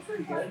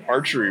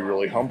archery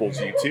really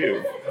humbles you,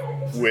 too,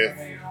 with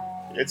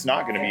it's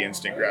not going to be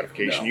instant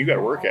gratification. No. You got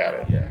to work at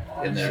it.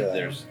 Yeah. And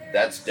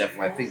that's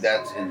definitely, I think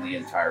that's in the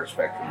entire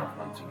spectrum of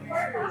hunting,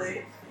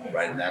 right?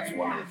 And that's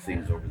one of the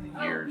things over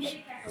the years,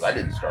 because I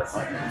didn't start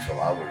hunting until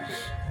I was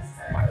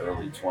in my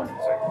early 20s.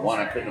 Like, 1,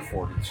 I couldn't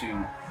afford it.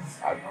 2,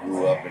 I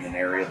grew up in an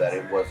area that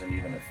it wasn't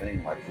even a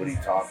thing. Like, what are you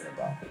talking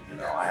about?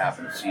 I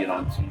happened to see it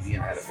on TV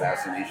and had a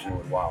fascination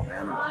with wild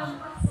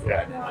animals.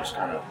 Yeah, and it just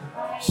kind of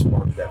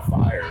sparked that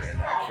fire. And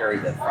I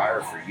carried that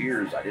fire for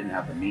years. I didn't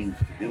have the means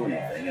to do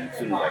anything. And as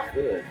soon as I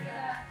could,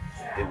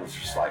 it was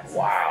just like,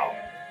 wow.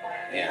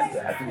 And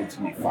I think it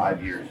took me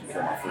 5 years to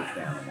kill my first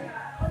animal.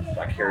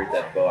 So I carried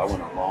that bow. I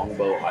went on long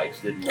bow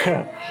hikes, didn't know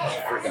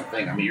a freaking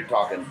thing. I mean, you're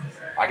talking,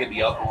 I could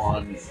be up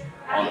on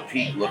the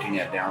peak looking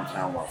at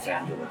downtown Los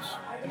Angeles,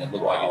 and it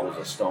looked like it was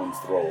a stone's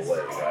throw away,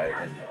 right?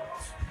 And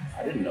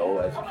I didn't know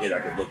as a kid I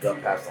could look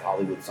up past the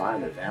Hollywood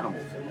sign, there's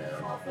animals in there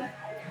and nothing.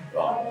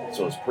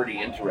 So it's pretty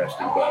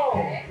interesting, but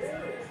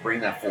bring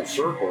that full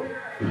circle,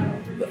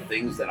 the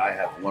things that I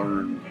have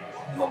learned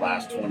in the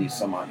last 20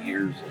 some odd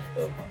years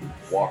of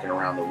walking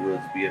around the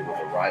woods, be it with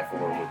a rifle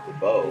or with the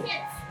bow,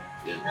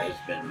 it has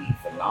been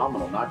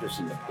phenomenal, not just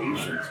in the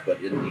patience,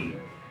 but in the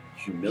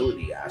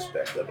humility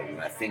aspect of it. And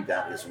I think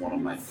that is one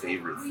of my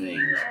favorite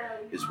things,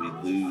 is we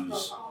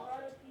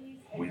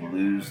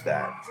lose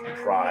that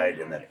pride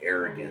and that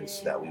arrogance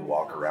that we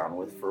walk around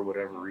with for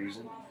whatever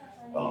reason.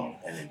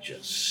 And it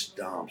just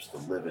stomps the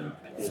living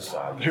piss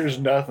out of you. There's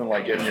nothing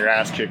like getting your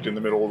ass kicked in the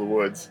middle of the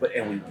woods.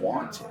 And we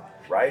want it,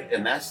 right?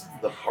 And that's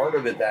the part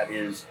of it that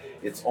is,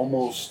 it's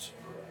almost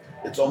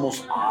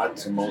odd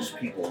to most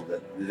people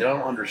that they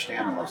don't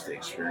understand unless they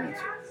experience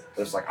it.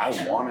 But it's like, I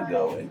want to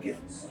go and get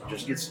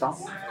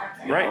stomped.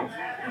 Right.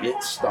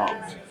 Get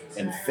stomped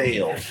and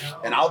fail.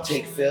 And I'll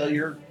take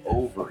failure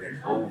over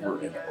and over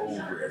and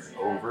over and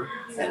over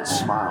and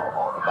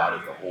smile about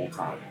it the whole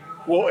time.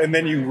 Well, and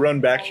then you run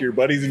back to your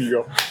buddies and you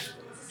go,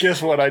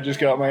 guess what? I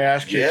just got my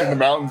ass kicked in the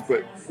mountains,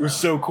 but it was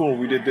so cool.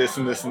 We did this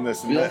and this and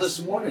this and Bill this.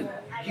 This morning,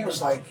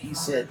 he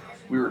said,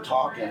 we were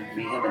talking,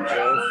 me, him, and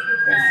Joe,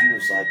 and he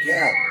was like,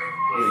 yeah.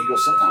 He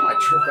goes, sometimes I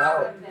trip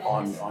out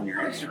on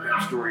your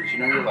Instagram stories. You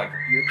know,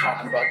 you're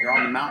talking about you're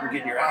on the mountain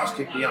getting your ass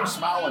kicked and you have a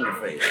smile on your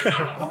face.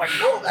 I'm like,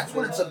 no, that's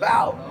what it's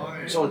about.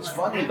 So it's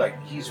funny,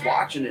 like, he's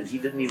watching it, he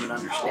didn't even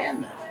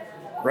understand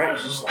that. Right?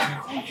 He's just like,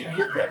 how did you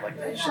get that? Like,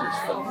 that shit is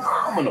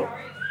phenomenal.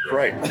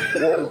 Right.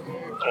 Well,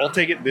 I'll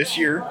take it this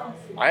year.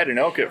 I had an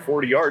elk at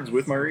 40 yards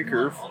with my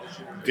recurve.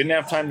 Didn't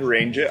have time to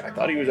range it. I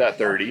thought he was at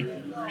 30.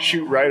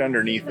 Shoot right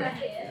underneath him.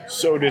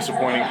 So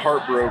disappointing,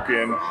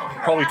 heartbroken.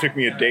 Probably took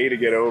me a day to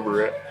get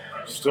over it.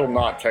 Still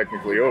not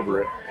technically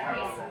over it.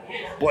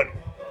 But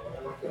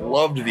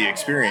loved the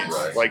experience.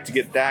 Right. Like, to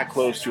get that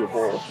close to a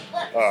bull.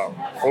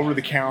 Over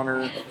the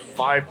counter,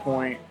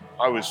 5-point.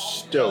 I was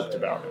stoked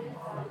about it.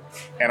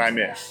 And I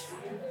missed.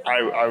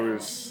 I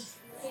was...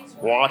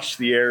 Watch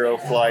the arrow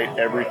flight,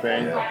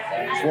 everything.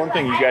 It's one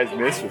thing you guys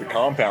miss with the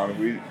compound.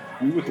 We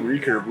with the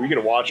recurve, we get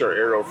to watch our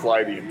arrow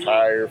fly the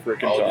entire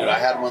freaking time. Oh, dude, I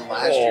had one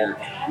last year.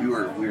 We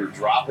were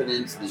dropping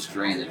into this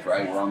drainage,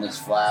 right? We're on this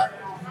flat,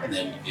 and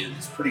then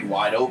it's pretty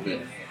wide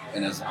open.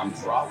 And as I'm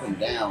dropping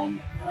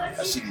down,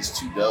 I see these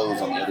two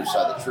does on the other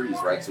side of the trees,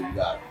 right? So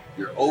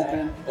you're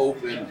open,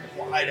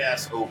 wide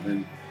ass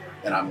open.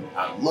 And I'm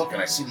looking,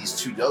 I see these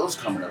two does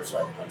coming up,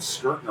 so I'm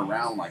skirting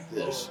around like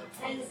this.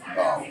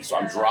 So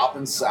I'm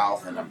dropping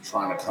south, and I'm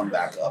trying to come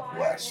back up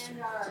west.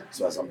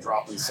 So as I'm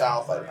dropping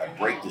south, I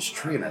break this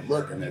tree, and I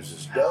look, and there's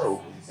this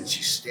doe, and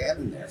she's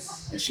standing there,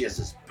 and she has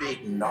this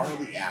big,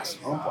 gnarly-ass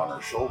hump on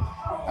her shoulder.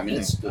 I mean,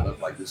 it stood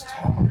up like this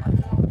tall.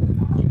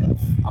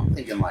 I'm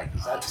thinking, like,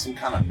 is that some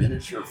kind of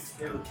miniature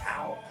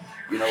cow?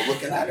 You know,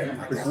 looking at it, I'm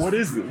like, what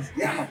is this?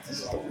 Yeah, I'm like, this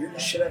is the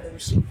weirdest shit I've ever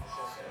seen.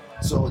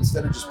 So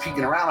instead of just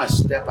peeking around, I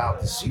step out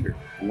to see her.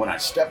 And when I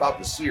step out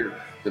to see her,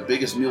 the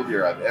biggest mule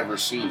deer I've ever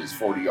seen is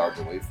 40 yards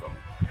away from me.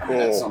 I mean,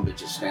 that son of a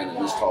bitch is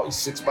standing this tall. He's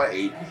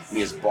 6'8", and he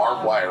has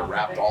barbed wire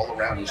wrapped all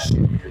around his shit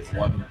with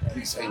one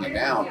piece hanging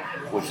down.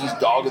 Well, he's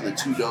dogging the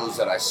two does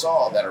that I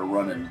saw that are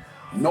running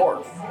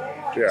north.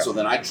 Yeah. So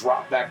then I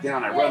drop back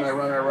down. I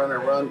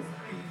run.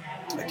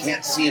 I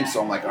can't see him,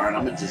 so I'm like, all right,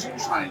 I'm going to just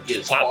try and get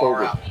as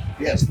far out.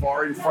 Yeah, as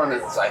far in front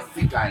of as I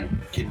think I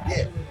can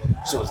get.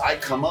 So as I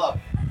come up,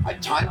 I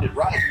timed it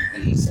right,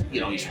 and he's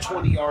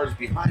 20 yards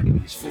behind me,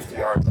 but he's 50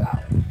 yards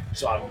out.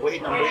 So I'm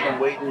waiting,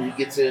 he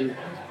gets in,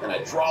 and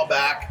I draw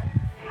back,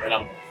 and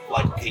I'm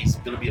like, okay, he's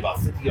going to be about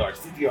 50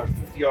 yards,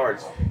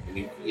 and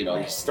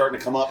he's starting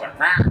to come up, and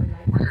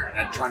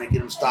I'm trying to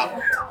get him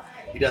stopped.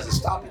 He doesn't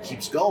stop, he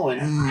keeps going,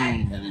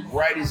 and then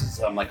right as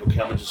I'm like, okay,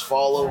 I'm going to just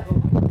follow,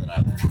 and then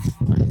I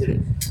hit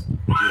it.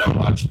 Dude,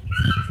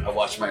 I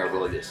watched my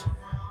arrow like this.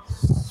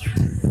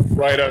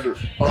 Right under,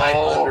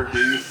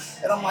 dude.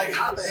 And I'm like,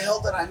 how the hell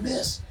did I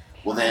miss?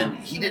 Well, then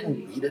he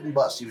didn't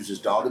bust. He was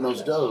just dogging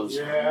those does.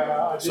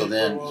 So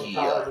then he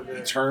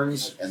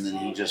turns, and then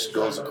he just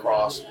goes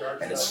across.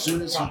 And as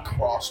soon as he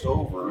crossed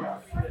over,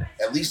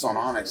 at least on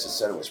Onyx, it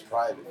said it was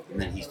private.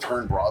 And then he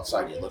turned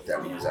broadside. He looked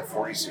at me. He was at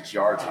 46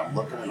 yards, and I'm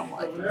looking, and I'm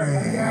like,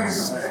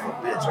 son of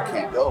a bitch, I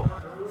can't go.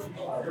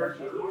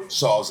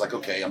 So I was like,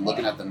 okay, I'm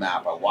looking at the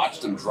map. I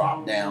watched him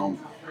drop down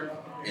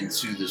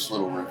into this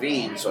little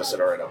ravine. So I said,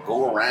 all right, I'll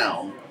go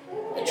around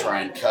and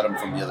try and cut him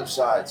from the other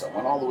side. So I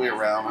went all the way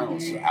around. I don't know,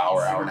 it's an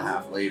hour and a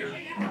half later.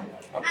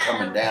 I'm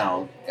coming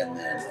down, and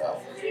then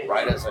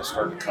right as I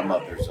started to come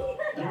up, there's a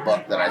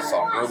buck that I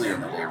saw earlier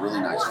in the day, a really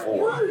nice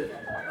four,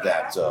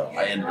 that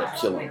I ended up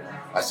killing.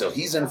 I said,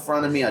 he's in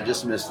front of me. I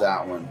just missed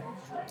that one.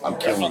 I'm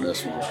killing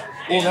this one.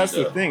 Well, that's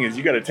the thing, is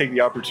you got to take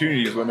the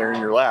opportunities when they're in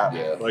your lap.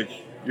 Yeah. Like,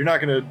 you're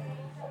not going to...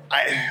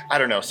 I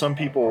don't know. Some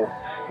people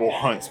will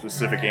hunt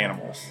specific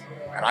animals.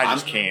 and I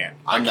just can't.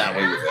 I'm that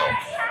way with elk.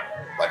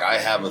 Like I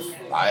have a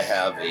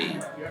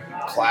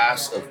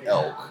class of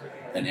elk,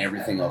 and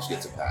everything else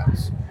gets a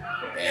pass.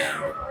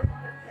 And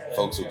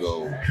folks will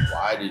go,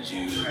 "Why did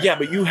you?" Yeah,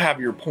 but you have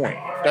your point.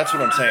 That's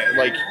what I'm saying.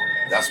 Like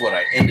that's what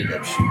I ended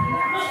up shooting.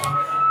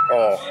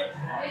 Oh,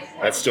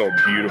 that's still a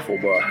beautiful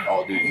buck.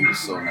 Oh, dude, he was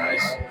so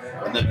nice.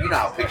 And then you know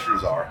how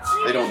pictures are;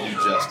 they don't do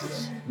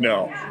justice.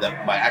 No,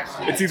 that by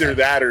accident. It's either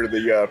that or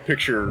the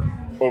picture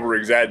over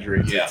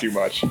exaggerates it too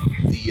much.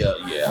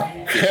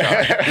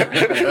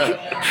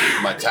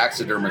 My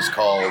taxidermist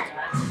called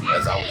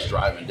as I was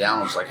driving down.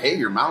 I was like, "Hey,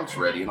 your mount's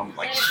ready," and I'm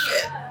like,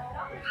 "Shit."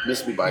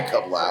 Missed me by a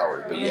couple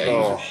hours, but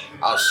yeah,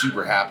 I was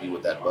super happy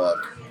with that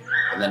buck.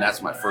 And then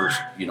that's my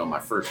first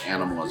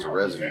animal as a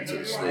resident to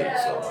the state.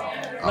 So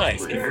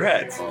nice,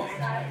 congrats. But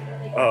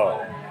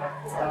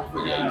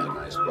yeah, he's a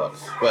nice buck.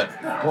 But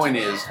the point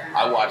is,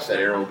 I watched that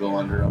arrow go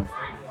under him,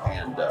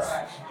 and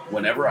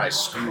whenever I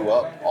screw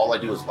up, all I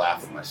do is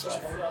laugh at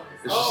myself.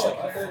 It's just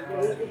like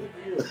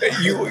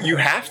you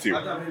have to.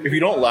 If you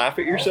don't laugh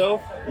at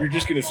yourself, you're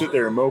just gonna sit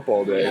there and mope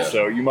all day. Yeah.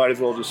 So you might as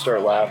well just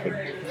start laughing.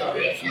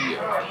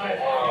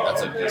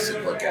 That's a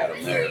decent look at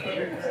him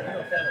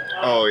there.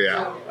 Oh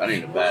yeah, that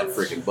ain't a bad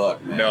freaking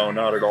buck, man. No,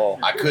 not at all.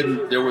 I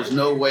couldn't. There was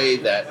no way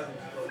that,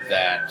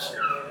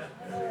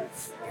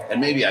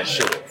 and maybe I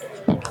should have.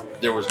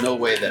 There was no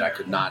way that I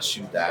could not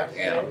shoot that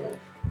animal.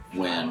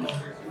 When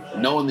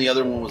knowing the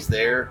other one was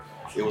there,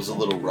 it was a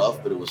little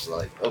rough, but it was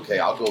like, okay,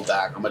 I'll go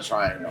back. I'm gonna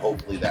try and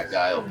hopefully that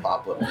guy will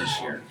pop up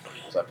this year.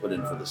 So I put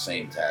in for the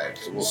same tag.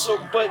 So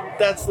but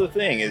that's the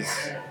thing is,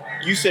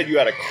 you said you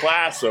had a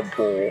class of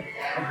bull.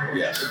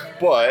 Yes.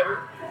 But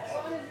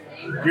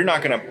you're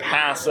not going to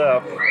pass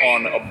up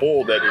on a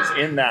bull that is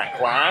in that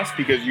class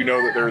because you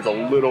know that there's a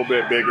little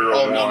bit bigger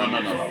of one.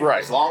 No.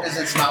 Right. As long as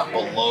it's not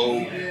below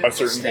a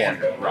certain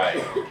standard. Point.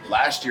 Right.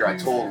 Last year I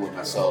told with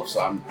myself, so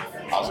I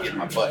was getting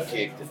my butt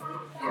kicked and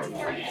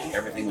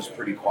everything was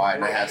pretty quiet.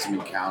 And I had some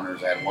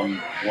encounters. I had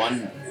one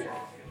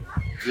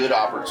good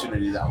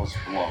opportunity that was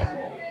blown.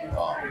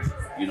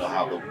 You know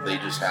how they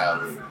just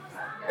have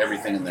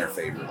everything in their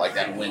favor, like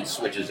that wind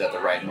switches at the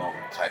right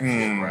moment type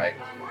shit, right?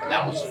 And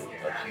that was a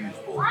huge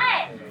bull.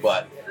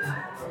 But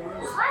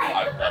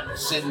I'm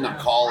sitting, I'm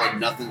calling,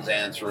 nothing's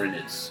answering.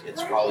 It's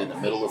probably in the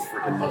middle of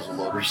freaking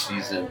muzzleloader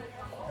season,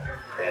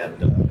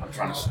 and I'm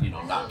trying to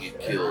not get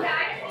killed.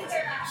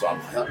 So I'm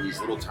hunting these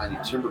little tiny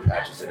timber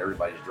patches that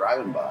everybody's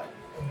driving by,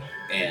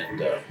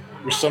 and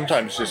which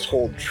sometimes just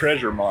hold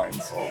treasure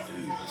mines. Oh,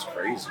 dude, it's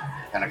crazy.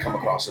 And I come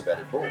across a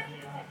bedded bull.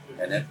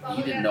 And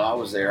he didn't know I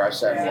was there. I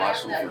sat and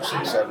watched him for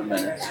 6-7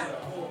 minutes.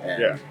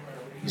 And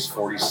he's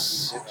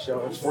 46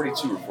 yards,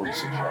 42 or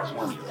 46 yards.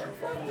 One of them.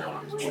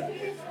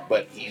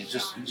 But he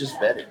just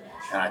bedded.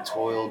 And I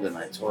toiled. And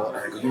I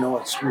go, you know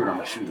what? Screw it. I'm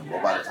going to shoot him.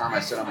 Well, by the time I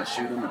said I'm going to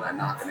shoot him and I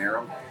knock an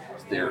arrow,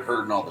 they're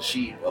herding all the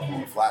sheep up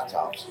on the flat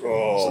tops.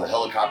 Oh. So the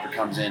helicopter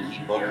comes in,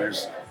 he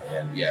boogers.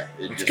 And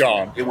it's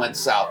gone. It went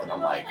south. And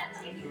I'm like,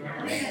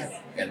 man.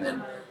 And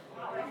then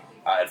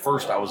at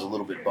first, I was a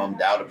little bit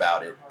bummed out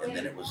about it, and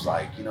then it was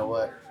like, you know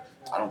what?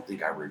 I don't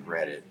think I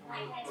regret it.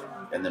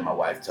 And then my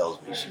wife tells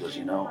me, she goes,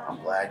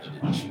 I'm glad you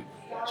didn't shoot.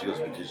 She goes,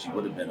 because you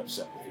would have been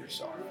upset with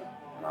yourself.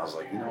 And I was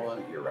like, you know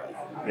what? You're right.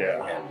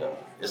 Yeah. And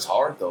it's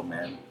hard, though,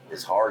 man.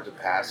 It's hard to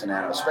pass an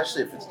animal,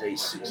 especially if it's day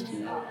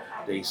 16,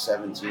 day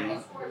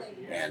 17,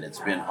 and it's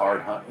been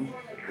hard hunting.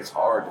 It's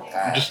hard to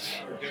pass.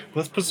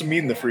 Let's put some meat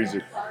in the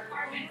freezer.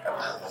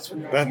 It's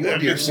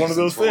one of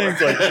those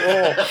things. Like,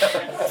 oh.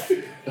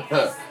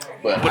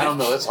 But I don't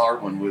know. It's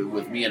hard when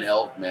with me and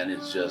elk, man.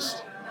 It's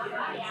just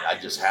I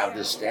just have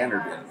this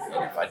standard, and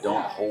if I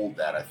don't hold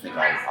that, I think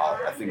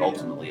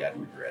ultimately I'd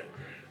regret it.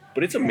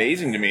 But it's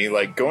amazing to me,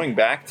 like going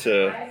back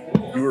to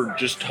you were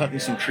just hunting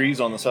some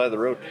trees on the side of the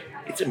road.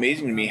 It's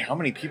amazing to me how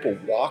many people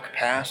walk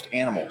past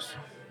animals.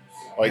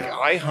 Like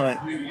I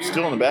hunt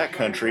still in the back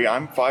country.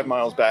 I'm 5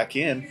 miles back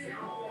in,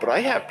 but I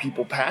have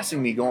people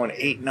passing me going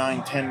 8,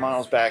 9, 10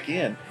 miles back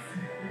in.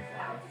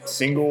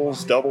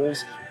 Singles,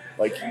 doubles.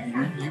 Like,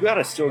 you got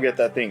to still get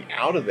that thing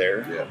out of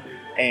there.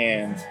 Yeah.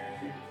 And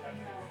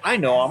I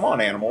know I'm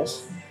on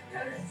animals,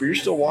 but you're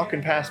still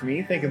walking past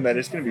me thinking that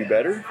it's going to be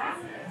better?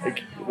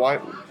 Like,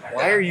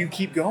 why are you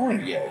keep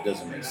going? Yeah, it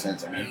doesn't make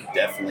sense. I mean, you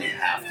definitely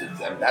have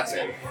to. I mean,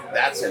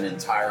 that's an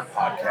entire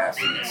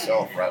podcast in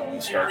itself, right? When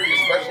you start,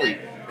 especially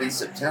in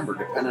September,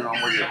 depending on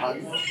where you're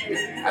hunting.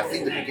 I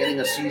think the beginning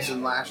of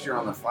season last year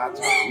on the flat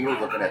top, we were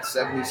looking at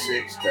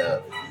 76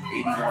 to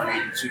 81,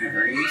 82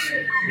 degrees.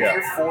 Yeah. If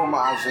you're 4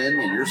 miles in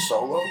and you're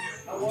solo,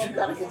 you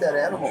got to get that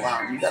animal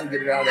out. You got to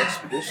get it out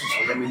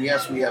expeditiously. I mean,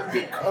 yes, we have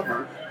good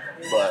cover,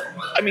 but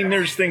I mean,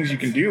 there's things you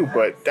can do,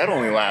 but that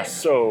only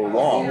lasts so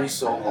long. Only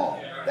so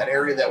long. That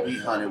area that we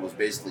hunted was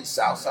basically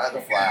south side of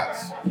the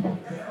flats.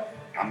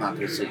 I'm not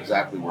going to say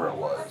exactly where it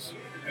was.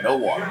 No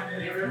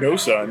water. No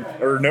sun.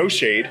 Or no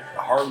shade.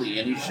 Hardly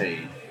any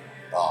shade.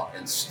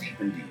 And steep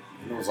and deep.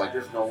 It was like,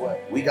 there's no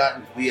way. We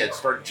had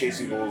started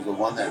chasing bulls.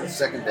 The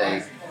second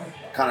day,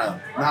 kind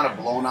of not a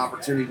blown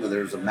opportunity, but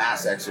there was a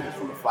mass exodus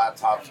from the flat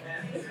tops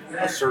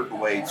a certain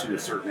way to a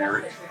certain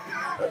area.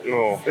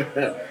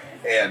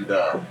 And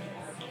I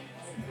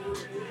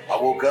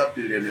woke up,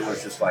 dude, and it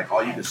was just like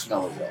all you could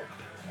smell is elk.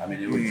 I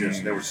mean, it was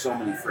just, there were so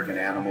many freaking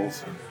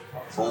animals.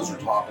 Bulls are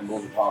talking.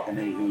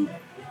 Anywho,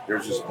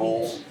 there's this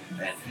bull,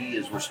 and he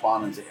is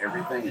responding to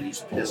everything, and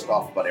he's pissed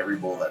off about every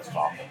bull that's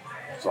talking.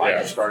 So I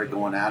just started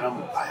going at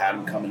him. I had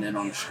him coming in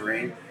on the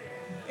stream,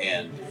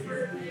 and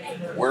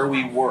where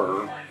we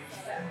were,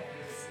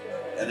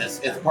 and it's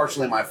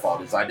partially my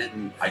fault, is I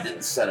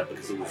didn't set it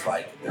because it was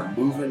like they're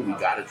moving. We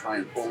got to try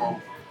and pull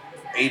them.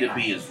 A to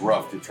B is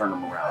rough to turn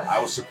him around.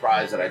 I was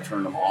surprised that I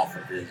turned him off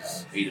of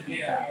his A to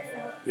B path.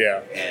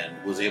 Yeah.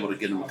 And was able to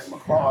get him to come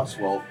across.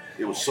 Well,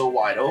 it was so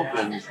wide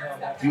open,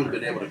 he would have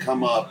been able to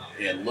come up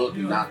and look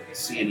and not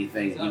see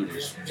anything. He was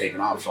just taking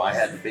off. So I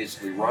had to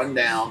basically run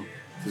down,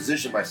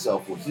 position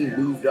myself. Well, he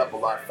moved up a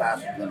lot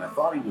faster than I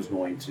thought he was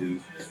going to.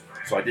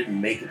 So I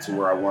didn't make it to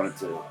where I wanted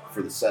to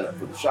for the setup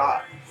for the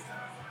shot.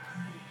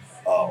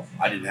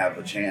 I didn't have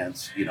a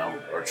chance,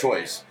 or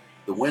choice.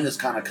 The wind is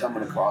kind of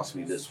coming across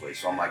me this way.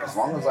 So I'm like, as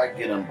long as I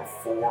get him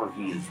before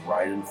he is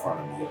right in front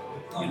of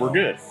me, we're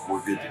good.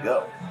 We're good to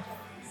go.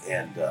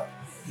 And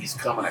he's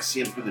coming. I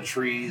see him through the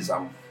trees.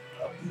 I'm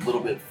a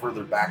little bit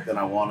further back than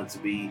I wanted to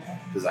be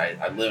because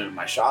I limited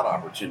my shot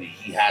opportunity.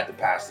 He had to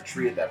pass the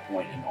tree at that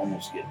point and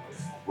almost get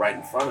right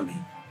in front of me.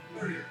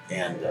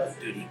 And,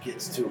 dude, he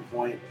gets to a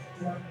point,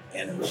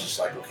 and it was just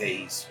like, okay,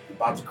 he's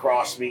about to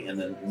cross me, and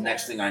then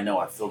next thing I know,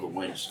 I feel the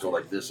wind just go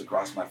like this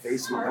across my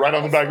face. Right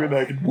on the back of the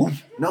neck. And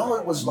woof. No,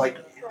 it was like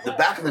the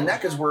back of the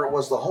neck is where it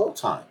was the whole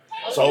time.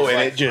 So and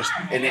like,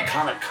 it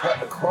kind of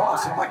cut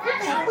across. I'm like, what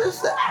the hell is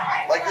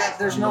that? Like,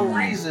 there's no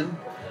reason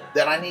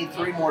that I need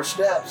 3 more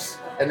steps,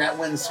 and that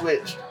wind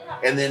switched.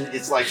 And then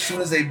it's like, as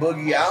soon as they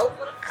boogie out,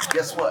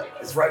 guess what?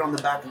 It's right on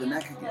the back of the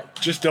neck again.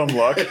 Just dumb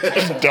luck.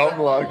 Just dumb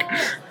luck.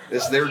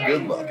 It's their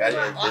good luck.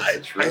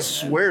 I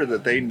swear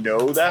that they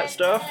know that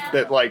stuff.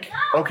 That like,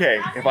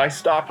 okay, if I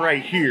stop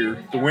right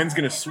here, the wind's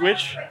gonna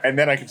switch, and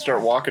then I can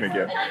start walking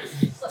again.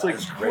 It's like,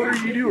 what are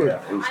you doing?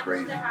 Yeah, it was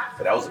crazy.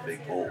 But that was a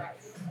big bull.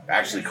 I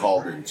actually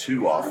called in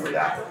 2 off for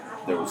that.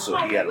 So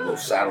he had a little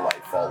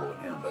satellite following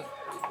him, but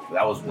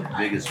that was the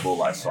biggest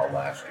bull I saw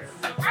last year.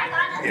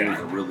 He was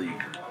a really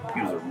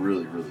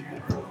really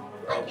good bull.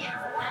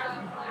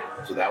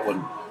 So that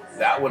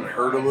one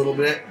hurt a little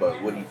bit,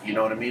 but you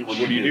know what I mean? What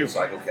do you do? It's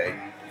like, okay,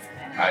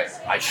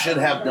 I should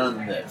have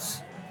done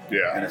this.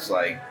 Yeah. And it's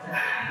like,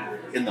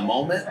 in the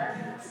moment,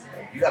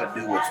 you got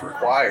to do what's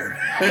required.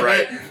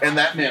 Right. And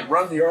that meant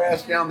run your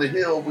ass down the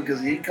hill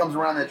because he comes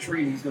around that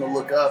tree and he's going to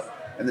look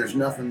up and there's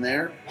nothing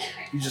there.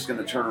 He's just going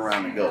to turn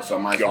around and go. So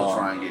I might as well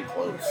try and get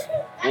close.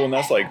 Well, and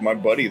that's like my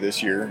buddy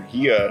this year.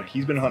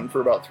 He's been hunting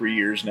for about 3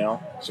 years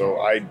now.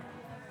 So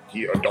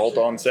he adult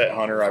onset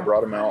hunter. I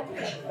brought him out.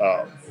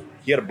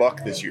 He had a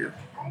buck this year.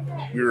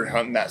 We were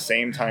hunting that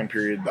same time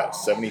period, that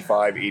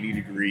 75, 80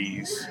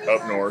 degrees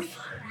up north.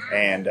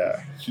 And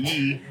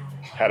he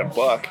had a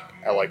buck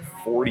at like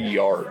 40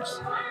 yards.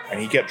 And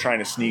he kept trying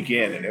to sneak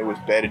in, and it was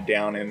bedded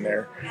down in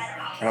there.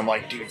 And I'm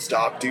like, dude,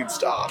 stop.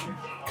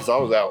 Because I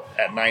was out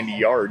at 90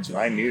 yards, and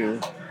I knew.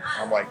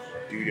 I'm like,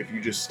 dude, if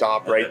you just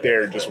stop right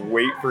there, just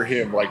wait for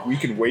him. Like, we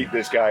can wait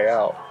this guy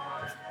out.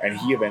 And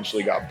he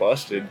eventually got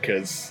busted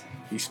because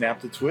he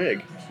snapped a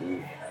twig.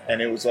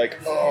 And it was like,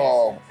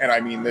 oh. And I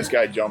mean, this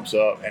guy jumps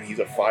up, and he's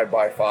a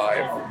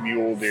 5x5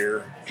 mule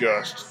deer,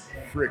 just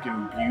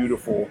freaking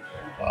beautiful.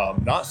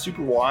 Not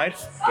super wide,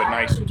 but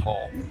nice and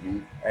tall. Mm-hmm.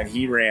 And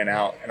he ran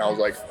out, and I was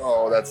like,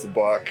 oh, that's the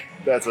buck.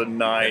 That's a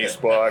nice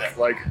buck.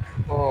 Like,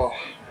 oh.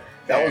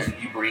 That was,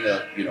 you bring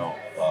up,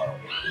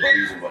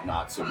 buddies and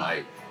whatnot. So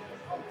my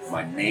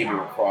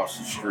neighbor across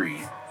the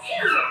street,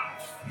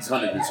 he's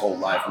hunted his whole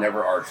life,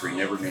 never archery,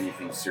 never did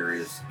anything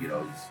serious. He's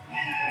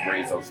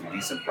raised on some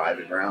decent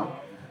private ground.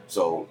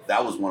 So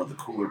that was one of the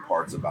cooler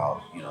parts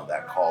about,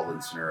 that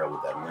call-in scenario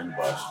with that wind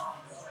bust,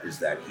 is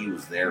that he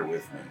was there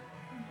with me.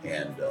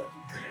 And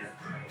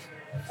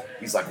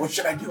he's like, what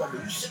should I do? I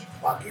go, you sit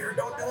up here,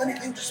 don't do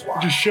anything, just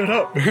watch. Just shut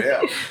up.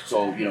 Yeah.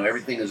 So,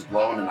 everything is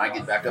blown, and I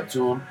get back up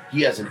to him.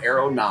 He has an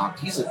arrow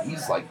knocked. He's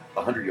like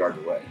 100 yards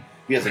away.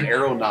 He has an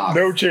arrow knocked.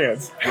 No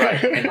chance.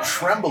 Right. And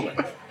trembling.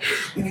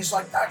 And he's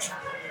like, that's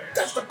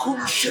the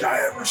coolest shit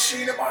I ever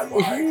seen in my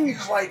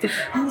life.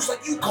 He was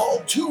like, you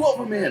called 2 of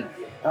them in.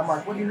 I'm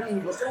like, what do you mean? He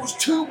goes, there was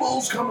 2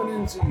 bulls coming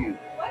into you.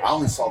 I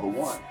only saw the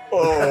one.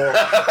 Oh,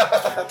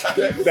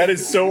 that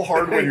is so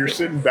hard when you're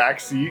sitting back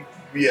seat.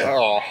 Yeah.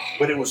 Oh.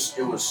 But it was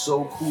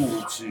so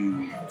cool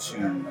to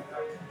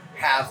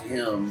have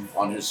him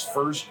on his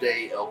first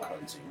day elk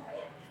hunting,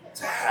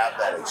 to have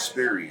that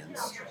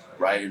experience,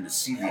 right, and to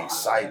see the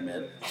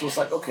excitement. So it's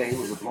like, okay, it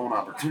was a blown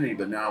opportunity,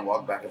 but now I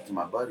walk back up to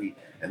my buddy,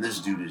 and this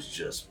dude is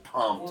just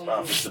pumped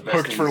up. It's the best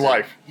hooked thing for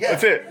life.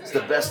 That's it. It's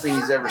the best thing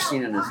he's ever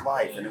seen in his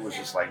life, and it was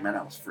just like, man,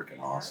 that was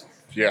freaking awesome.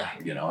 Yeah.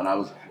 And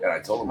I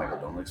told him, I go,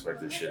 don't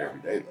expect this shit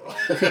every day,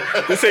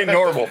 though. This ain't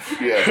normal.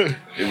 Yeah.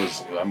 It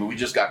was, we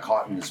just got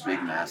caught in this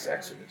big mass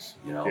exodus,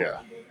 Yeah.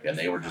 And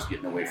they were just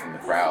getting away from the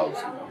crowds.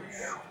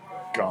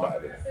 Gone.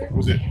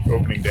 Was it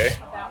opening day?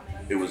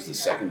 It was the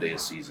second day of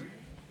season.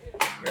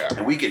 Yeah.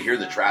 And we could hear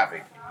the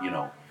traffic,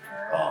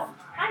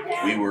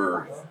 we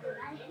were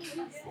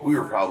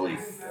probably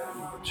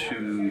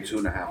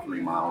 2.5,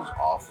 3 miles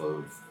off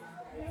of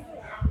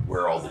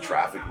where all the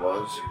traffic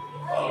was,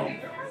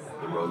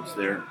 the roads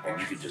there, and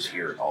you could just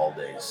hear it all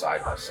day,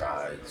 side by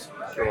sides.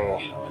 You know,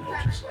 and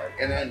it's just like,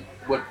 and then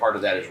what part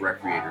of that is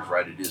recreators,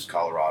 right? It is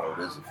Colorado, it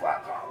is the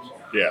flat tops,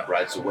 Yeah.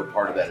 right? So what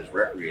part of that is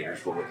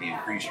recreators? But with the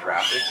increased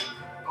traffic,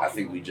 I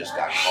think we just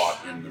got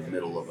caught in the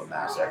middle of a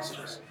mass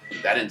exodus.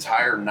 That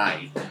entire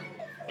night,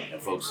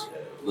 and folks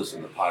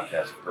listen to the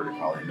podcast, have heard it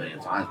probably a million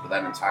times, but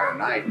that entire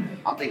night,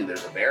 I'm thinking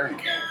there's a bear in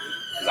camp.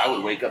 Because I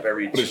would wake up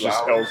every 2 hours. It's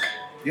just elk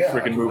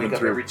freaking moving wake up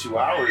through. every 2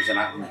 hours and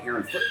I'm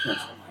hearing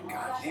footprints. I'm like,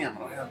 God damn, I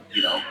don't have,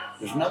 you know,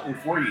 there's nothing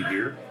for you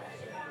here.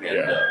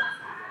 And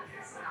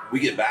we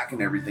get back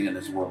and everything, and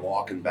as we're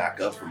walking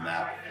back up from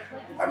that,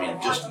 I mean,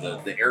 just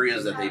the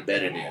areas that they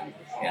bedded in,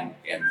 and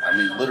I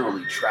mean,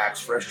 literally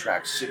fresh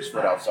tracks 6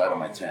 foot outside of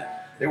my tent.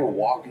 They were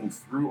walking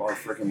through our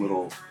freaking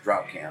little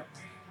drop camp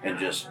and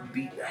just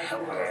beat the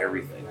hell out of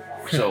everything.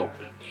 So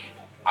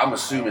I'm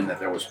assuming that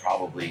there was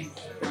probably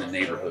in the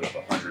neighborhood of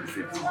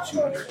 150 to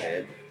 200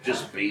 head,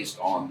 just based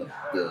on the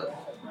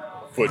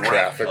Foot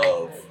traffic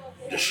of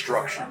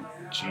destruction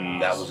Jeez.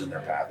 that was in their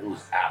path. It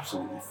was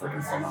absolutely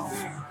freaking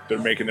phenomenal. They're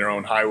making their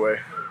own highway.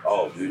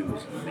 Oh, dude, it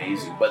was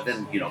amazing. But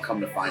then, you know,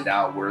 come to find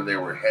out where they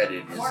were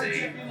headed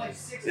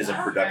is a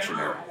production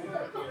area.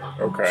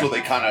 Okay. So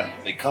they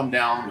come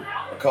down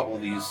a couple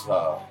of these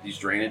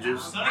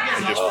drainages.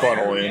 They just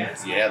funnel in.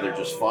 Yeah, they're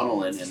just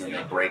funneling, and then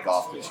they break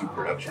off the 2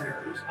 production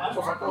areas. I was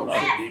like, oh,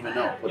 shit, didn't even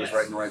know. Put us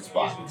right in the right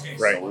spot.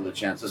 Right. So what are the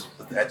chances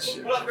of that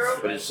shit?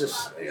 But it's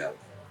just,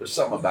 there's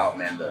something about,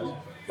 man,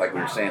 like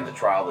we were saying, the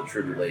trial, the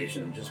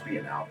tribulation, and just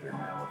being out there,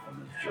 man, with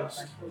them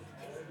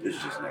is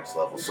just next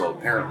level. So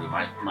apparently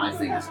my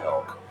thing is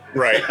elk.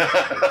 Right.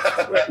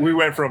 We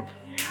went from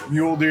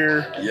mule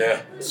deer,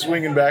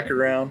 swinging back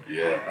around.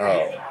 Yeah.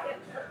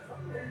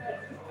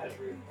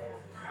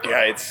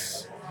 Yeah,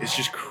 it's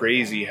just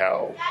crazy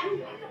how,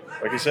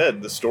 like I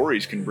said, the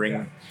stories can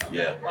bring.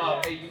 Yeah.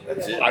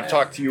 That's it. I've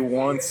talked to you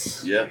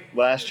once. Yeah.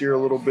 Last year a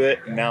little bit,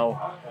 and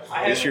now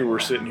this year we're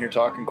sitting here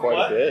talking quite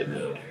a bit.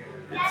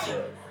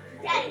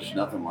 There's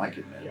nothing like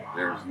it, man.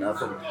 There's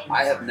nothing.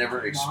 I have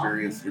never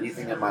experienced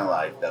anything in my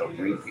life that'll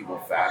bring people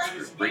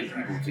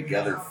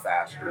together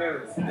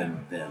faster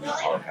than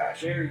our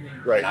passion.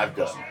 Right. And I've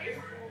done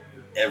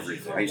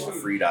everything. I used to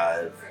free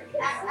dive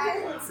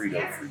for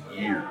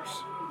years,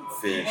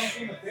 fish,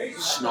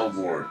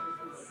 snowboard,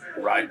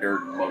 ride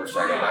dirt,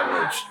 motorcycle.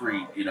 I rode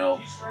street, you know,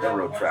 never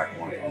rode track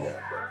one.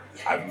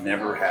 I've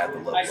never had the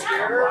level of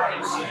camaraderie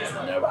and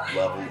the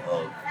level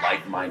of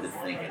like-minded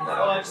thinking that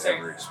I've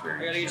ever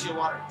experienced.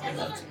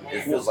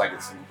 It feels like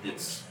it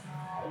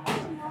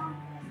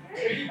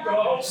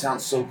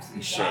sounds so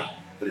cliche,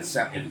 but it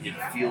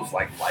feels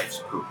like life's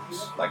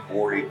purpose,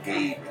 or it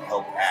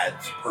helped add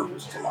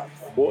purpose to life.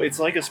 Well, it's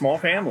like a small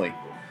family,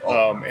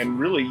 and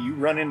really, you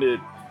run into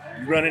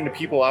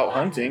people out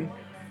hunting.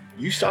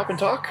 You stop and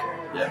talk.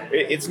 Yeah.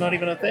 It's not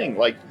even a thing.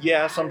 Like,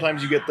 yeah,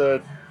 sometimes you get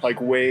the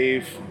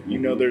wave, you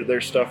know,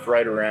 there's stuff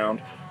right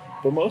around.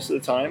 But most of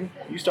the time,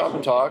 you stop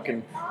and talk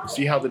and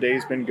see how the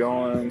day's been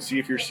going, see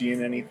if you're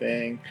seeing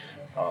anything.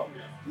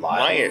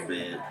 My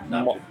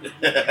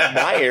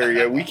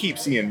area, we keep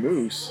seeing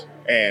moose,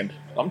 and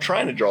I'm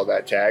trying to draw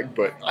that tag,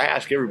 but I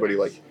ask everybody,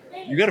 like,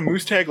 you got a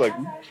moose tag? Like,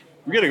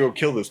 we got to go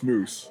kill this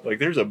moose. Like,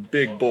 there's a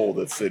big bull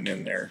that's sitting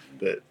in there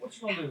that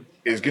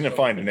is going to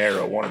find an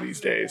arrow one of these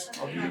days.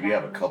 Oh, dude, we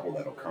have a couple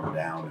that'll come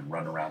down and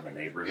run around the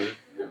neighborhood,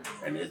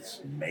 and it's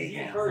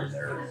mayhem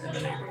there in the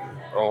neighborhood.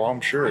 Oh, I'm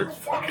sure. It's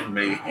fucking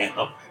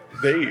mayhem.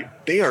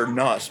 They are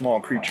not small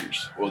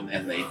creatures. Well,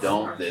 and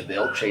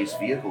they'll chase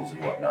vehicles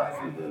and whatnot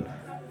through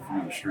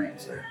the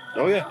streets there.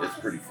 Oh, yeah. It's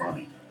pretty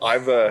funny.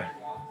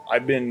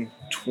 I've been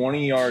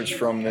 20 yards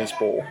from this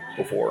bull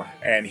before,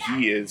 and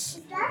he is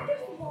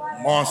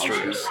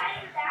monstrous,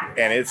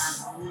 and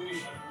it's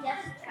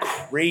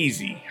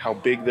crazy how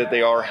big that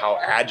they are, how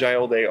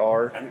agile they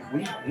are. I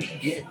mean, we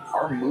get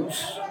our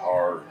moose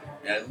are,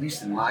 at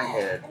least in my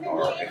head,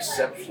 are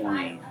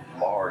exceptionally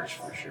large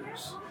for sure.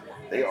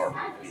 They are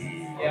big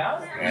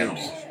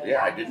animals.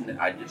 Yeah, I didn't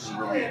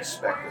really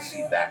expect to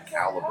see that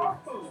caliber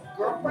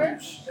of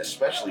moose,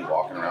 especially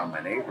walking around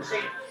my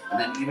neighborhood. And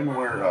then even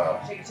where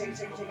what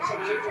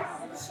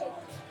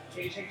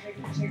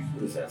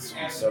is that,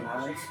 Sweet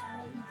Sunrise?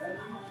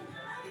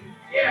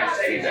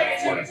 See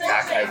that where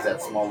TAC has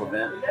that small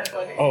event?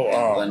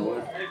 Oh,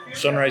 Glenwood?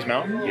 Sunrise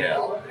Mountain?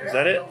 Yeah. Is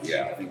that it?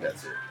 Yeah, I think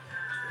that's it.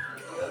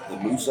 The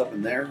moose up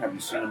in there, have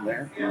you seen them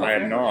there? I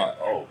have not.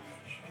 Oh.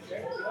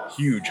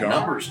 Huge, huh?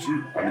 Numbers,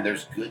 too. I mean,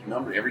 there's good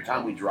numbers. Every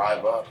time we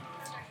drive up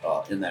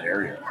in that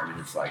area, I mean,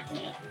 it's like...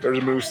 There's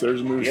a moose,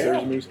 there's a moose, Yeah.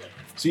 there's a moose.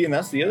 See, and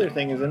that's the other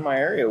thing is in my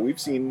area, we've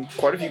seen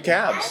quite a few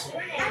calves.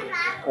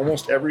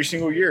 Almost every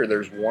single year,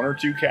 there's 1 or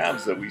 2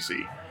 calves that we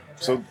see.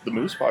 So the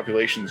moose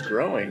population is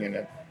growing,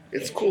 and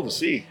it's cool to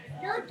see.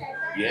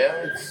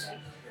 Yeah,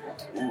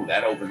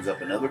 that opens up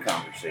another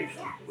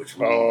conversation, which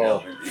we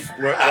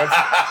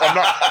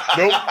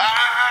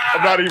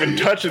I'm not even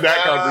touching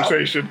that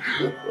conversation.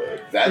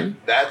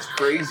 That's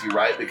crazy,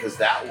 right? Because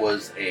that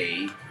was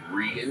a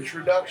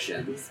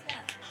reintroduction,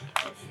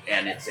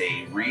 and it's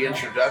a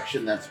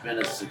reintroduction that's been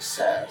a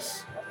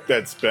success.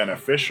 That's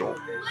beneficial.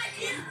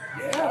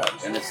 Yeah,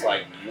 and it's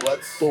like,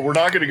 but we're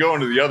not going to go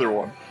into the other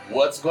one.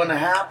 What's going to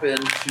happen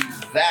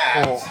to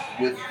that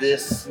with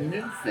this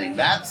new thing?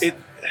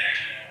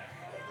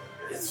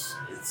 It's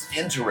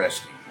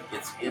interesting.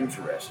 It's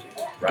interesting,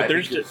 right? But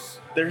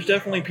there's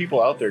definitely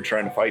people out there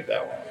trying to fight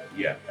that one.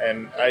 Yeah,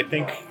 and I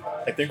think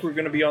we're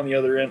going to be on the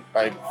other end.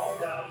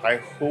 I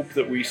hope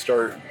that we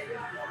start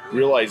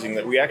realizing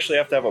that we actually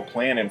have to have a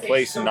plan in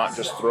place and not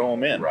just throw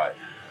them in. Right.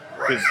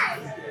 Because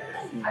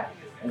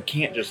we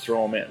can't just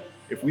throw them in.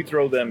 If we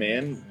throw them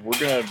in, we're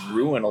going to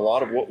ruin a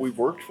lot of what we've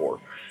worked for.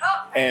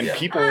 And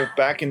people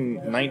back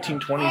in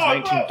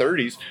 1920s,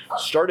 1930s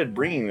started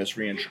bringing this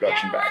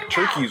reintroduction back.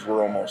 Turkeys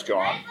were almost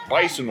gone.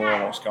 Bison were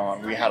almost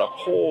gone. We had a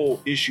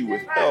whole issue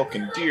with elk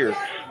and deer.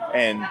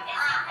 And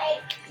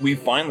we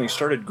finally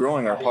started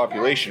growing our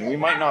population. We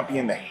might not be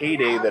in the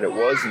heyday that it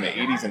was in the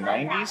 80s and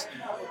 90s,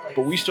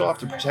 but we still have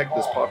to protect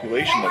this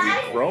population that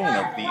we've grown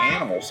of the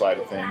animal side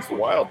of things, the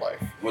wildlife.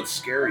 What's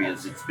scary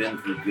is it's been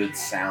through good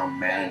sound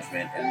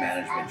management and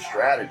management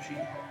strategy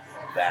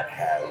that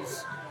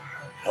has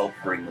helped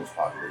bring those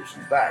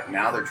populations back.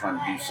 Now they're trying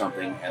to do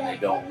something and they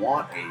don't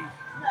want a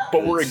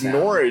But we're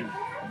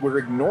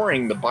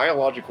ignoring the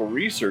biological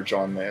research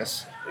on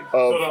this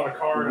of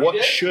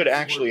what should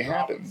actually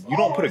happen. You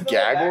don't put a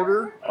gag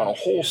order on a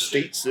whole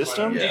state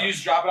system Did you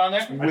just drop it on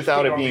there?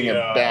 without it being a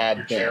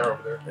bad thing.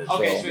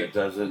 Okay, so it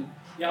doesn't.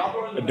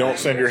 Don't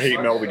send your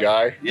hate mail to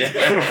Guy. Yeah,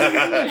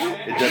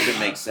 it doesn't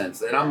make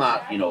sense, and I'm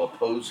not,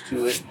 opposed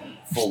to it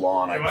full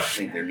on. I just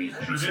think there needs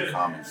to be some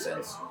common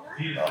sense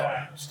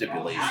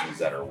stipulations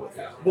that are with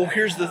it. Well,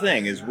 here's the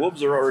thing: is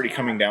wolves are already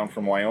coming down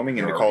from Wyoming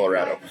into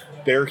Colorado.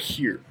 They're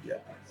here. Yeah.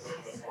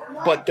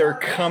 But they're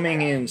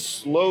coming in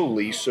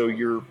slowly, so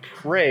your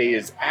prey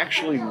is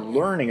actually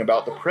learning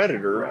about the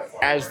predator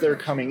as they're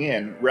coming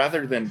in,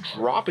 rather than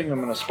dropping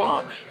them in a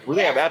spot where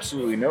they have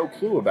absolutely no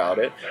clue about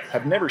it,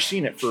 have never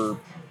seen it for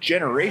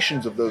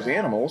generations of those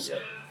animals,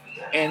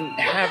 and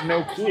have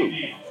no clue.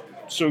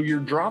 So you're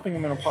dropping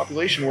them in a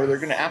population where they're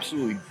going to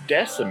absolutely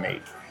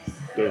decimate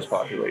those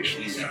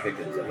populations. Easy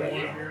pickings of that.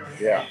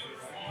 Yeah.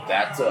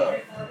 That's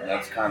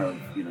kind of,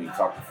 you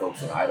talk to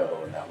folks in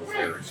Idaho, and that was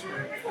their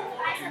experience.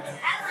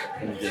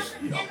 And just,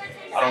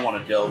 I don't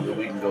want to delve,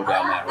 we can go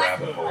down that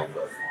rabbit hole,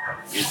 but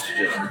it's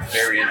just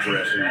very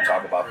interesting to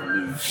talk about the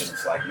news, and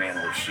it's like, man,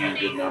 we're seeing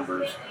good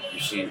numbers,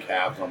 you're seeing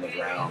calves on the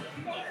ground,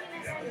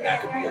 and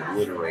that could be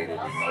obliterated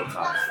in no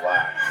time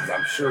flat. Because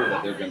I'm sure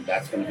that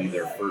that's going to be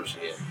their first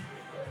hit.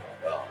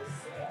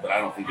 But I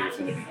don't think there's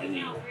going to be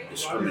any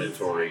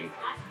discriminatory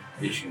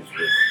issues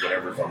with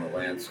whatever's on the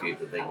landscape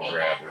that they can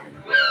grab.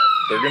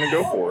 They're going to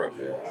go for it.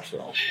 Yeah. So,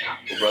 well,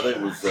 brother,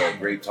 it was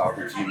great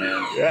talking to you,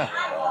 man. Yeah.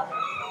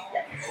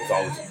 It's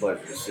always a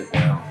pleasure to sit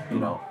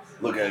down,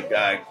 look at a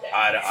guy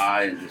eye to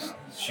eye and just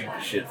shoot the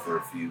shit for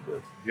a few.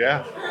 But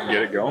yeah,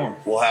 get it going.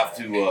 We'll have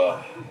to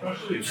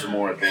do some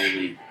more at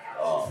Bailey.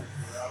 Go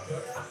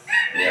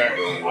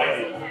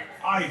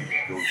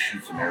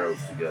shoot some arrows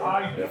together.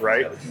 Definitely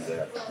right? Do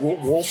that.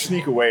 We'll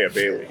sneak away at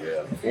Bailey.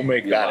 Yeah. We'll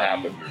make that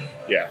happen.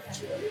 Yeah.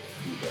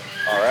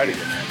 Alrighty,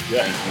 man.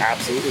 Yeah,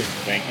 absolutely.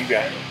 Thank you,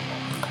 guys.